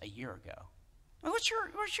was a year ago? What's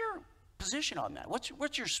your position on that?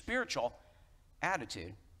 What's your spiritual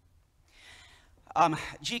attitude?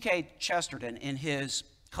 G.K. Chesterton, in his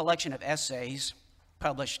collection of essays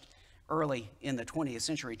published early in the 20th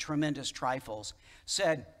century, Tremendous Trifles,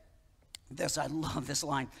 said this, I love this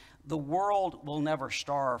line: "The world will never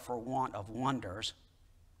starve for want of wonders,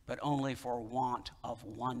 but only for want of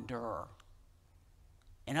wonder."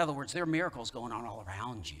 In other words, there are miracles going on all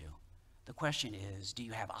around you. The question is, do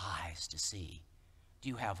you have eyes to see? Do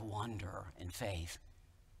you have wonder and faith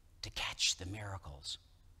to catch the miracles?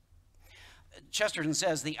 Chesterton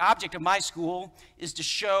says, the object of my school is to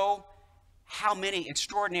show how many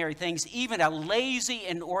extraordinary things even a lazy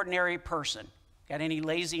and ordinary person, got any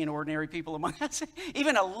lazy and ordinary people among us?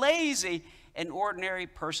 Even a lazy and ordinary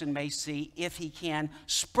person may see if he can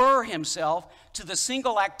spur himself to the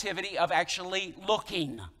single activity of actually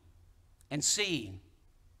looking and seeing.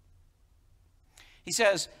 He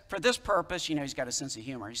says, for this purpose, he's got a sense of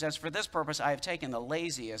humor. He says, for this purpose, I have taken the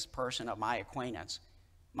laziest person of my acquaintance,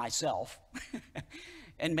 myself,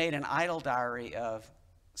 and made an idle diary of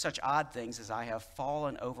such odd things as I have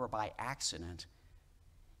fallen over by accident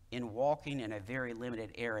in walking in a very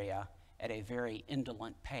limited area at a very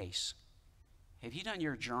indolent pace. Have you done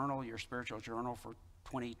your journal, your spiritual journal for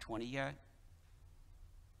 2020 yet?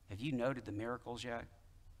 Have you noted the miracles yet?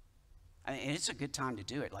 I mean, it's a good time to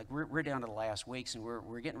do it. Like, we're down to the last weeks, and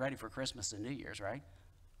we're getting ready for Christmas and New Year's, right?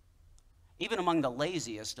 Even among the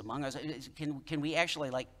laziest among us, can we actually,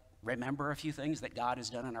 like, remember a few things that God has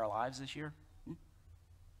done in our lives this year?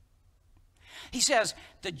 He says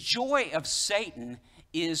the joy of Satan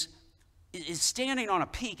is standing on a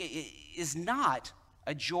peak, is not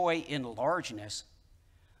a joy in largeness,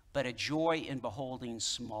 but a joy in beholding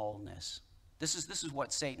smallness. This is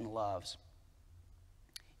what Satan loves.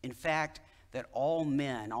 In fact, that all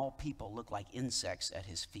men, all people look like insects at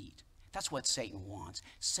his feet. That's what Satan wants.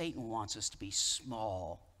 Satan wants us to be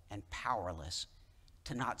small and powerless,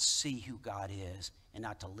 to not see who God is and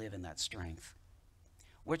not to live in that strength.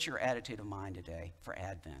 What's your attitude of mind today for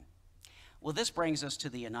Advent? Well, this brings us to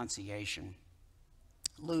the Annunciation.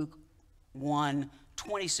 Luke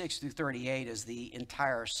 1:26 through 38 is the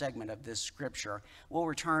entire segment of this scripture. We'll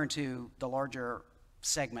return to the larger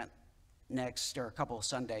segment next, or a couple of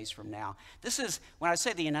Sundays from now. This is, when I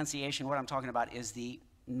say the Annunciation, what I'm talking about is the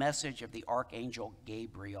message of the Archangel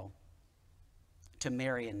Gabriel to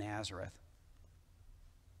Mary in Nazareth.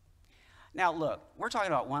 Now, look, we're talking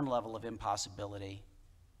about one level of impossibility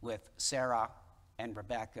with Sarah and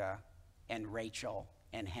Rebecca and Rachel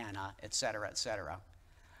and Hannah, etc., etc.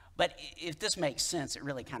 But if this makes sense, it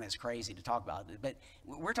really kind of is crazy to talk about it. But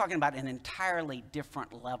we're talking about an entirely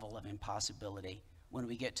different level of impossibility when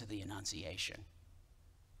we get to the Annunciation.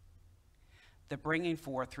 The bringing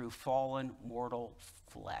forth through fallen mortal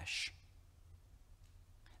flesh.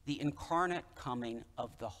 The incarnate coming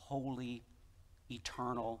of the holy,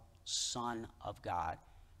 eternal Son of God.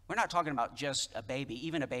 We're not talking about just a baby,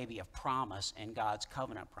 even a baby of promise and God's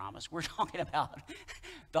covenant promise. We're talking about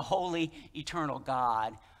the holy, eternal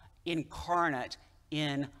God incarnate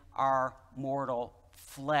in our mortal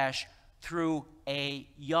flesh through a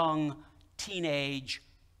young teenage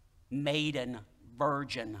maiden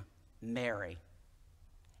virgin, Mary.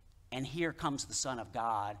 And here comes the Son of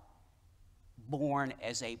God, born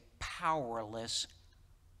as a powerless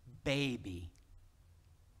baby.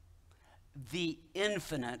 The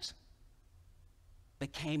infinite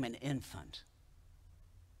became an infant.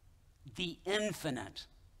 The infinite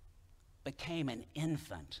became an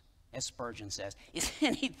infant, as Spurgeon says. Is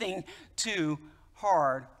anything too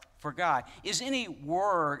hard for God? Is any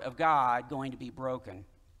word of God going to be broken?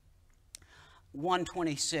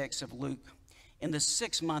 1:26 of Luke. In the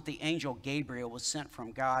 6th month, the angel Gabriel was sent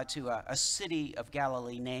from God to a city of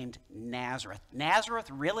Galilee named Nazareth. Nazareth,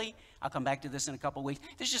 really? I'll come back to this in a couple of weeks.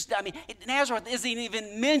 Nazareth isn't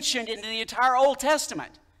even mentioned in the entire Old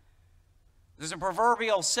Testament. There's a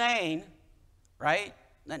proverbial saying, right,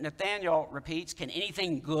 that Nathaniel repeats, can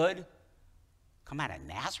anything good come out of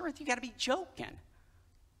Nazareth? You got to be joking.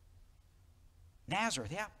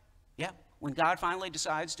 Nazareth, yeah. When God finally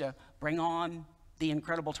decides to bring on the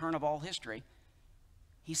incredible turn of all history,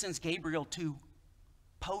 he sends Gabriel to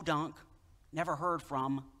podunk, never heard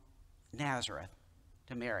from, Nazareth,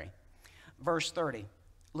 to Mary. Verse 30,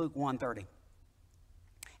 Luke 1:30.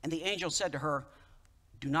 And the angel said to her,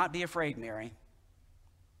 do not be afraid, Mary,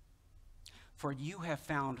 for you have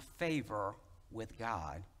found favor with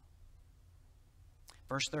God.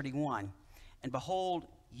 Verse 31, and behold,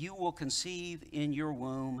 you will conceive in your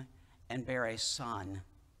womb and bear a son,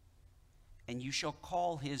 and you shall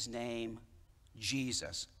call his name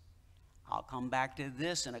Jesus. I'll come back to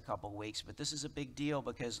this in a couple of weeks, but this is a big deal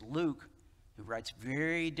because Luke, who writes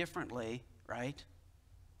very differently, right,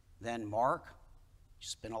 than Mark, you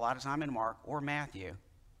spend a lot of time in Mark, or Matthew,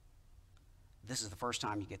 this is the first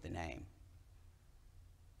time you get the name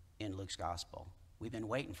in Luke's gospel. We've been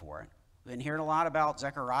waiting for it. We've been hearing a lot about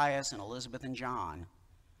Zacharias and Elizabeth and John.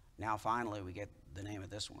 Now finally we get the name of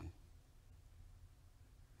this one.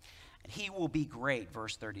 He will be great,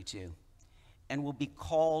 verse 32, and will be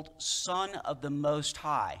called Son of the Most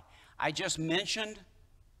High. I just mentioned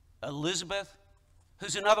Elizabeth,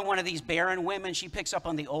 who's another one of these barren women. She picks up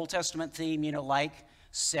on the Old Testament theme, like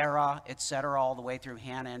Sarah, etc., all the way through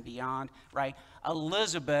Hannah and beyond, right?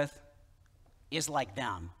 Elizabeth is like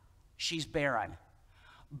them. She's barren.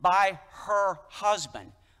 By her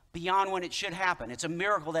husband, beyond when it should happen. It's a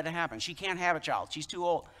miracle that it happened. She can't have a child. She's too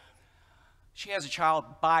old. She has a child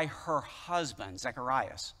by her husband,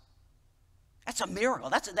 Zacharias. That's a miracle.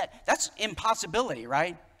 That's impossibility,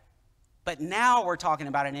 right? But now we're talking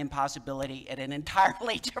about an impossibility at an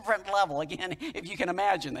entirely different level. Again, if you can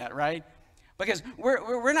imagine that, right? Because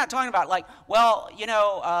we're not talking about like,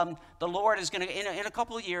 the Lord is going to, in a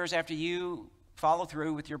couple of years after you follow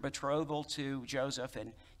through with your betrothal to Joseph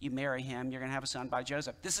and you marry him, you're going to have a son by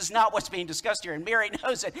Joseph. This is not what's being discussed here, and Mary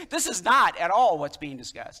knows it. This is not at all what's being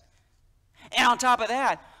discussed. And on top of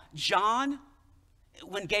that, John,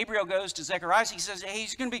 when Gabriel goes to Zacharias, he says, hey,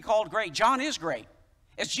 he's going to be called great. John is great.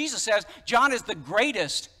 As Jesus says, John is the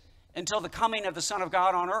greatest until the coming of the Son of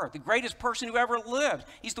God on earth, the greatest person who ever lived.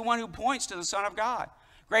 He's the one who points to the Son of God.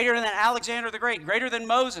 Greater than Alexander the Great, greater than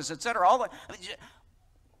Moses, etc.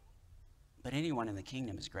 But anyone in the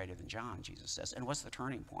kingdom is greater than John, Jesus says. And what's the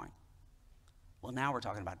turning point? Well, now we're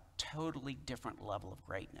talking about a totally different level of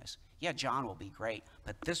greatness. Yeah, John will be great,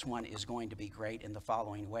 but this one is going to be great in the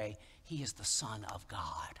following way. He is the Son of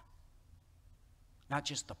God, not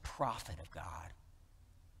just the prophet of God,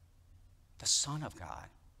 the Son of God.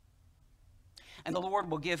 And the Lord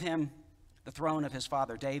will give him the throne of his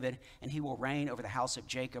father David, and he will reign over the house of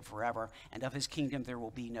Jacob forever, and of his kingdom there will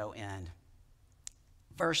be no end.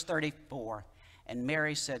 Verse 34, and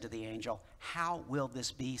Mary said to the angel, how will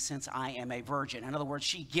this be since I am a virgin? In other words,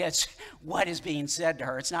 she gets what is being said to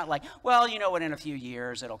her. It's not like, well, you know what, in a few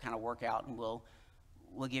years it'll kind of work out and we'll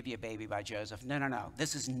give you a baby by Joseph. No.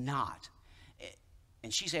 This is not.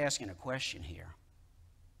 And she's asking a question here.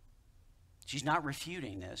 She's not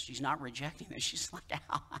refuting this. She's not rejecting this. She's like,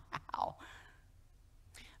 how?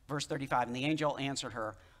 Verse 35, and the angel answered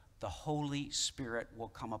her, the Holy Spirit will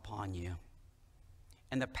come upon you,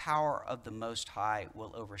 and the power of the Most High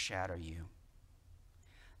will overshadow you.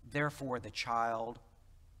 Therefore, the child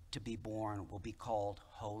to be born will be called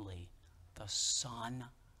Holy, the Son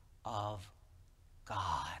of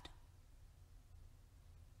God.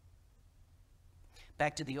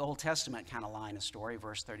 Back to the Old Testament kind of line of story,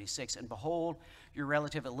 verse 36. And behold, your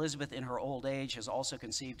relative Elizabeth in her old age has also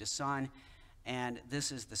conceived a son, and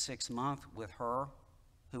this is the 6th month with her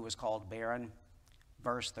who was called barren.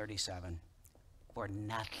 Verse 37. For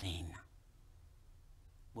nothing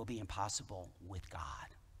will be impossible with God.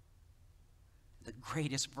 The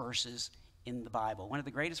greatest verses in the Bible. One of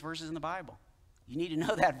the greatest verses in the Bible. You need to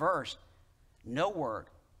know that verse. No word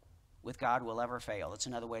with God will ever fail. It's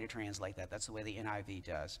another way to translate that. That's the way the NIV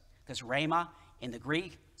does. Because rhema in the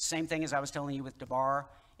Greek, same thing as I was telling you with dabar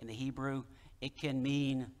in the Hebrew, it can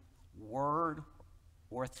mean word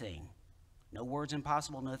or thing. No word's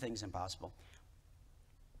impossible, no thing's impossible.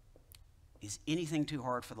 Is anything too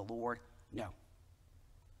hard for the Lord? No.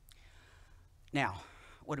 Now,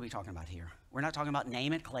 what are we talking about here? We're not talking about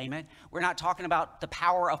name it, claim it. We're not talking about the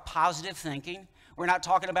power of positive thinking. We're not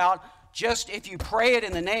talking about just if you pray it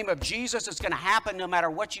in the name of Jesus, it's going to happen no matter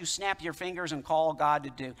what you snap your fingers and call God to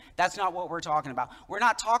do. That's not what we're talking about. We're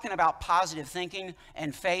not talking about positive thinking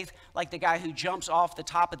and faith like the guy who jumps off the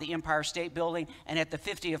top of the Empire State Building and at the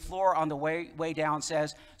 50th floor on the way down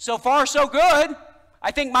says, so far so good.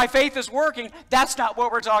 I think my faith is working. That's not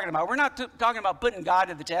what we're talking about. We're not talking about putting God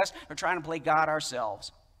to the test or trying to play God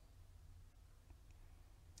ourselves.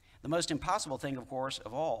 The most impossible thing, of course,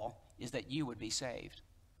 of all is that you would be saved.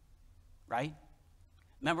 Right?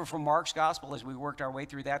 Remember from Mark's gospel, as we worked our way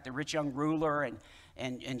through that, the rich young ruler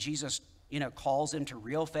and Jesus, calls him to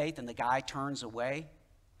real faith, and the guy turns away.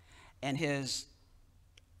 And his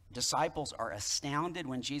disciples are astounded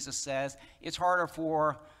when Jesus says, it's harder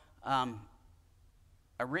for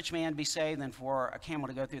a rich man to be saved than for a camel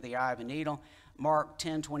to go through the eye of a needle. Mark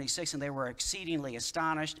 10:26, and they were exceedingly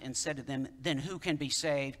astonished and said to them, then who can be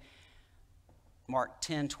saved? Mark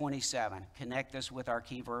 10:27. Connect this with our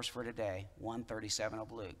key verse for today, 1:37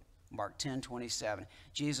 of Luke. Mark 10:27.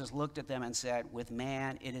 Jesus looked at them and said, with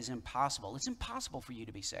man it is impossible. It's impossible for you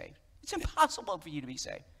to be saved. It's impossible for you to be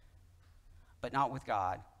saved. But not with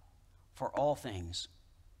God, for all things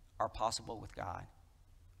are possible with God.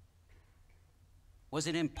 Was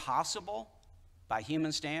it impossible by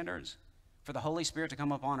human standards for the Holy Spirit to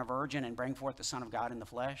come upon a virgin and bring forth the Son of God in the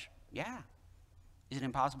flesh? Yeah. Is it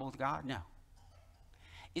impossible with God? No.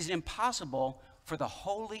 Is it impossible for the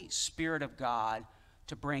Holy Spirit of God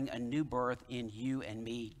to bring a new birth in you and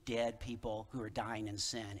me, dead people who are dying in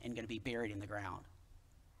sin and going to be buried in the ground?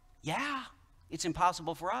 Yeah, it's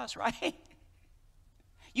impossible for us, right?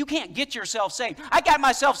 You can't get yourself saved. I got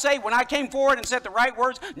myself saved when I came forward and said the right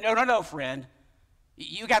words. No, friend.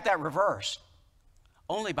 You got that reversed.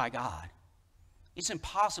 Only by God. It's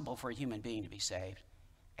impossible for a human being to be saved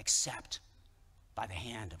except by the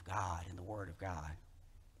hand of God and the Word of God.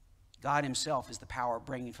 God himself is the power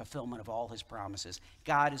bringing fulfillment of all his promises.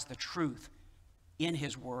 God is the truth in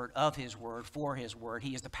his word, of his word, for his word.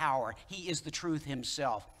 He is the power. He is the truth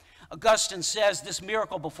himself. Augustine says this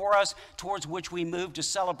miracle before us, towards which we move to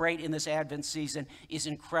celebrate in this Advent season, is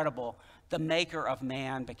incredible. The maker of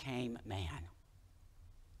man became man.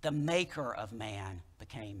 The maker of man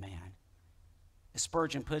became man. As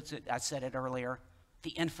Spurgeon puts it, I said it earlier,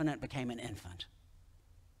 the infinite became an infant.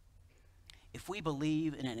 If we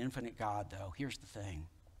believe in an infinite God, though, here's the thing.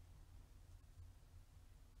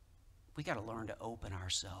 We got to learn to open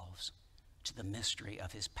ourselves to the mystery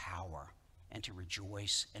of his power and to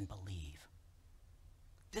rejoice and believe.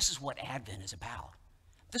 This is what Advent is about.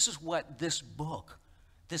 This is what this book,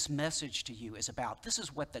 this message to you is about. This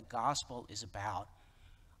is what the gospel is about.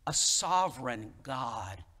 A sovereign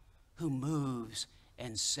God who moves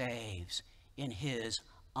and saves in his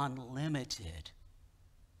unlimited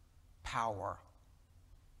power.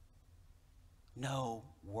 No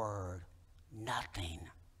word, nothing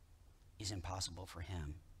is impossible for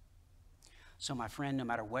him. So my friend, no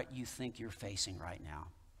matter what you think you're facing right now,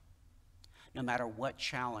 no matter what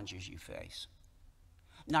challenges you face,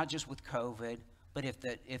 not just with COVID, but if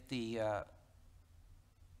the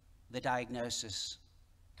diagnosis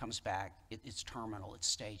comes back, it's terminal, it's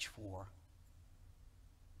stage 4.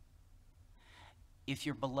 If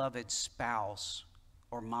your beloved spouse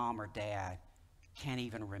or mom or dad can't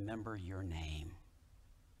even remember your name,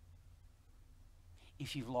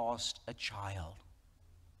 if you've lost a child,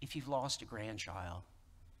 if you've lost a grandchild,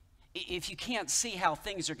 if you can't see how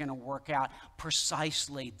things are going to work out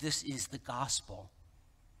precisely, this is the gospel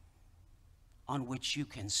on which you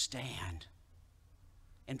can stand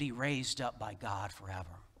and be raised up by God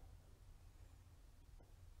forever.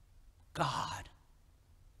 God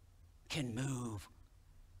can move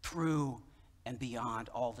through and beyond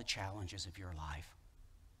all the challenges of your life.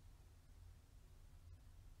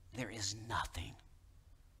 There is nothing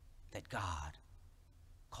that God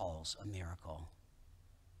calls a miracle.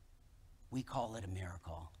 We call it a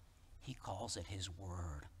miracle. He calls it his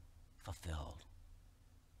word fulfilled.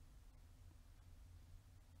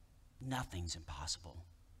 Nothing's impossible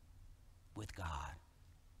with God.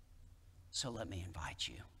 So let me invite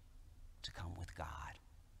you to come with God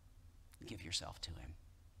and give yourself to him.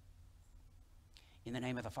 In the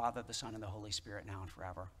name of the Father, the Son, and the Holy Spirit, now and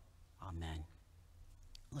forever. Amen.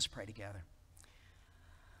 Let's pray together.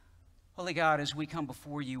 Holy God, as we come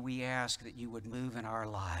before you, we ask that you would move in our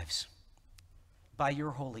lives by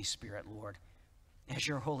your Holy Spirit, Lord. As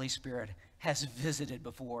your Holy Spirit has visited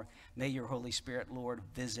before, may your Holy Spirit, Lord,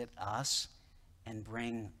 visit us and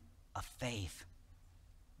bring a faith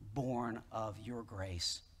born of your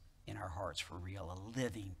grace in our hearts for real, a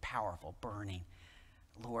living, powerful, burning,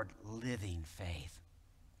 Lord, living faith,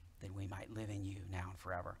 that we might live in you now and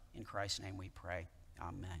forever. In Christ's name we pray.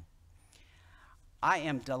 Amen. I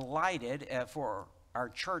am delighted for our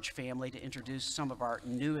church family to introduce some of our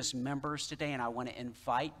newest members today, and I want to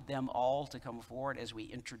invite them all to come forward as we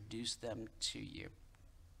introduce them to you.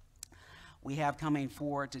 We have coming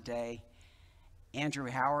forward today Andrew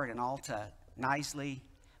Howard and Alta Knisley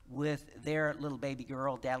with their little baby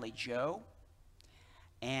girl, Dally Jo.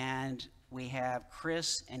 And we have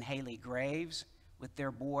Chris and Haley Graves with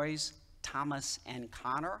their boys, Thomas and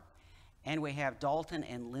Connor. And we have Dalton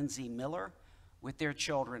and Lindsay Miller with their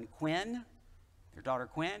children, Quinn, their daughter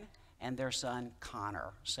Quinn, and their son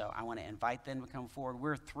Connor. So I want to invite them to come forward.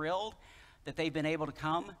 We're thrilled that they've been able to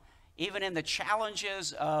come, even in the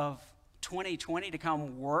challenges of 2020, to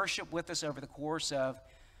come worship with us over the course of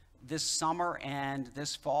this summer and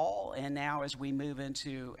this fall. And now as we move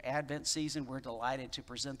into Advent season, we're delighted to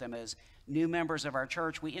present them as new members of our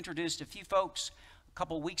church. We introduced a few folks a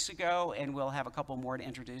couple weeks ago, and we'll have a couple more to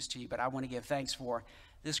introduce to you. But I want to give thanks for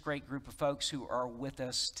this great group of folks who are with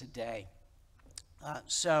us today.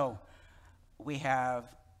 So we have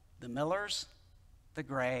the Millers, the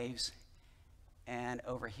Graves, and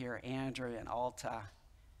over here Andrew and Alta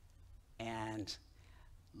and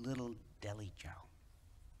little Deli Joe.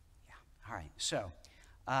 Yeah, all right. So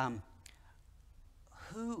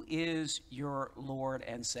who is your Lord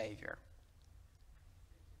and Savior?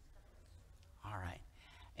 All right.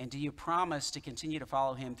 And do you promise to continue to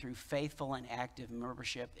follow him through faithful and active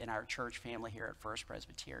membership in our church family here at First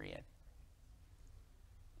Presbyterian?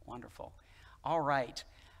 Wonderful. All right.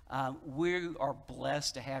 We are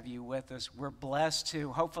blessed to have you with us. We're blessed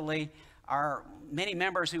to hopefully our many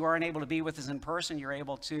members who aren't able to be with us in person, you're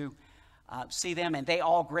able to see them, and they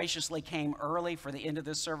all graciously came early for the end of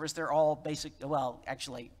this service. They're all well,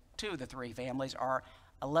 actually, 2 of the 3 families are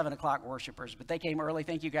 11 o'clock worshipers, but they came early.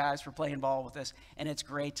 Thank you guys for playing ball with us, and it's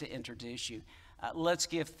great to introduce you. Let's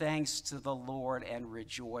give thanks to the Lord and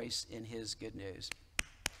rejoice in his good news.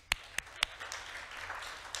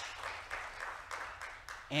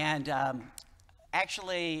 And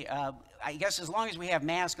actually, I guess as long as we have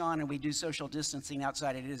masks on and we do social distancing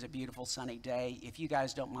outside, it is a beautiful sunny day. If you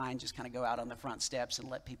guys don't mind, just kind of go out on the front steps and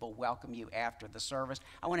let people welcome you after the service.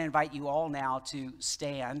 I want to invite you all now to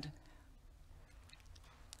stand,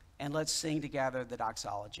 and let's sing together the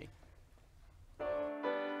doxology.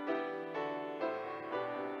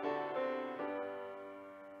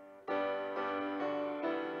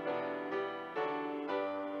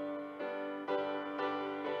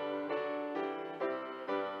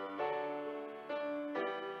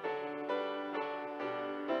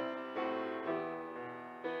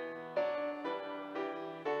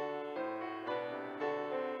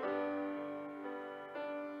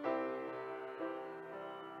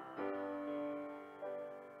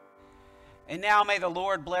 And now may the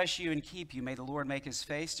Lord bless you and keep you. May the Lord make his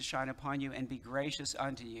face to shine upon you and be gracious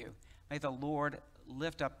unto you. May the Lord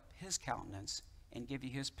lift up his countenance and give you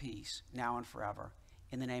his peace now and forever.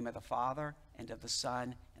 In the name of the Father, and of the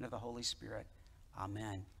Son, and of the Holy Spirit.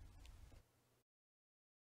 Amen.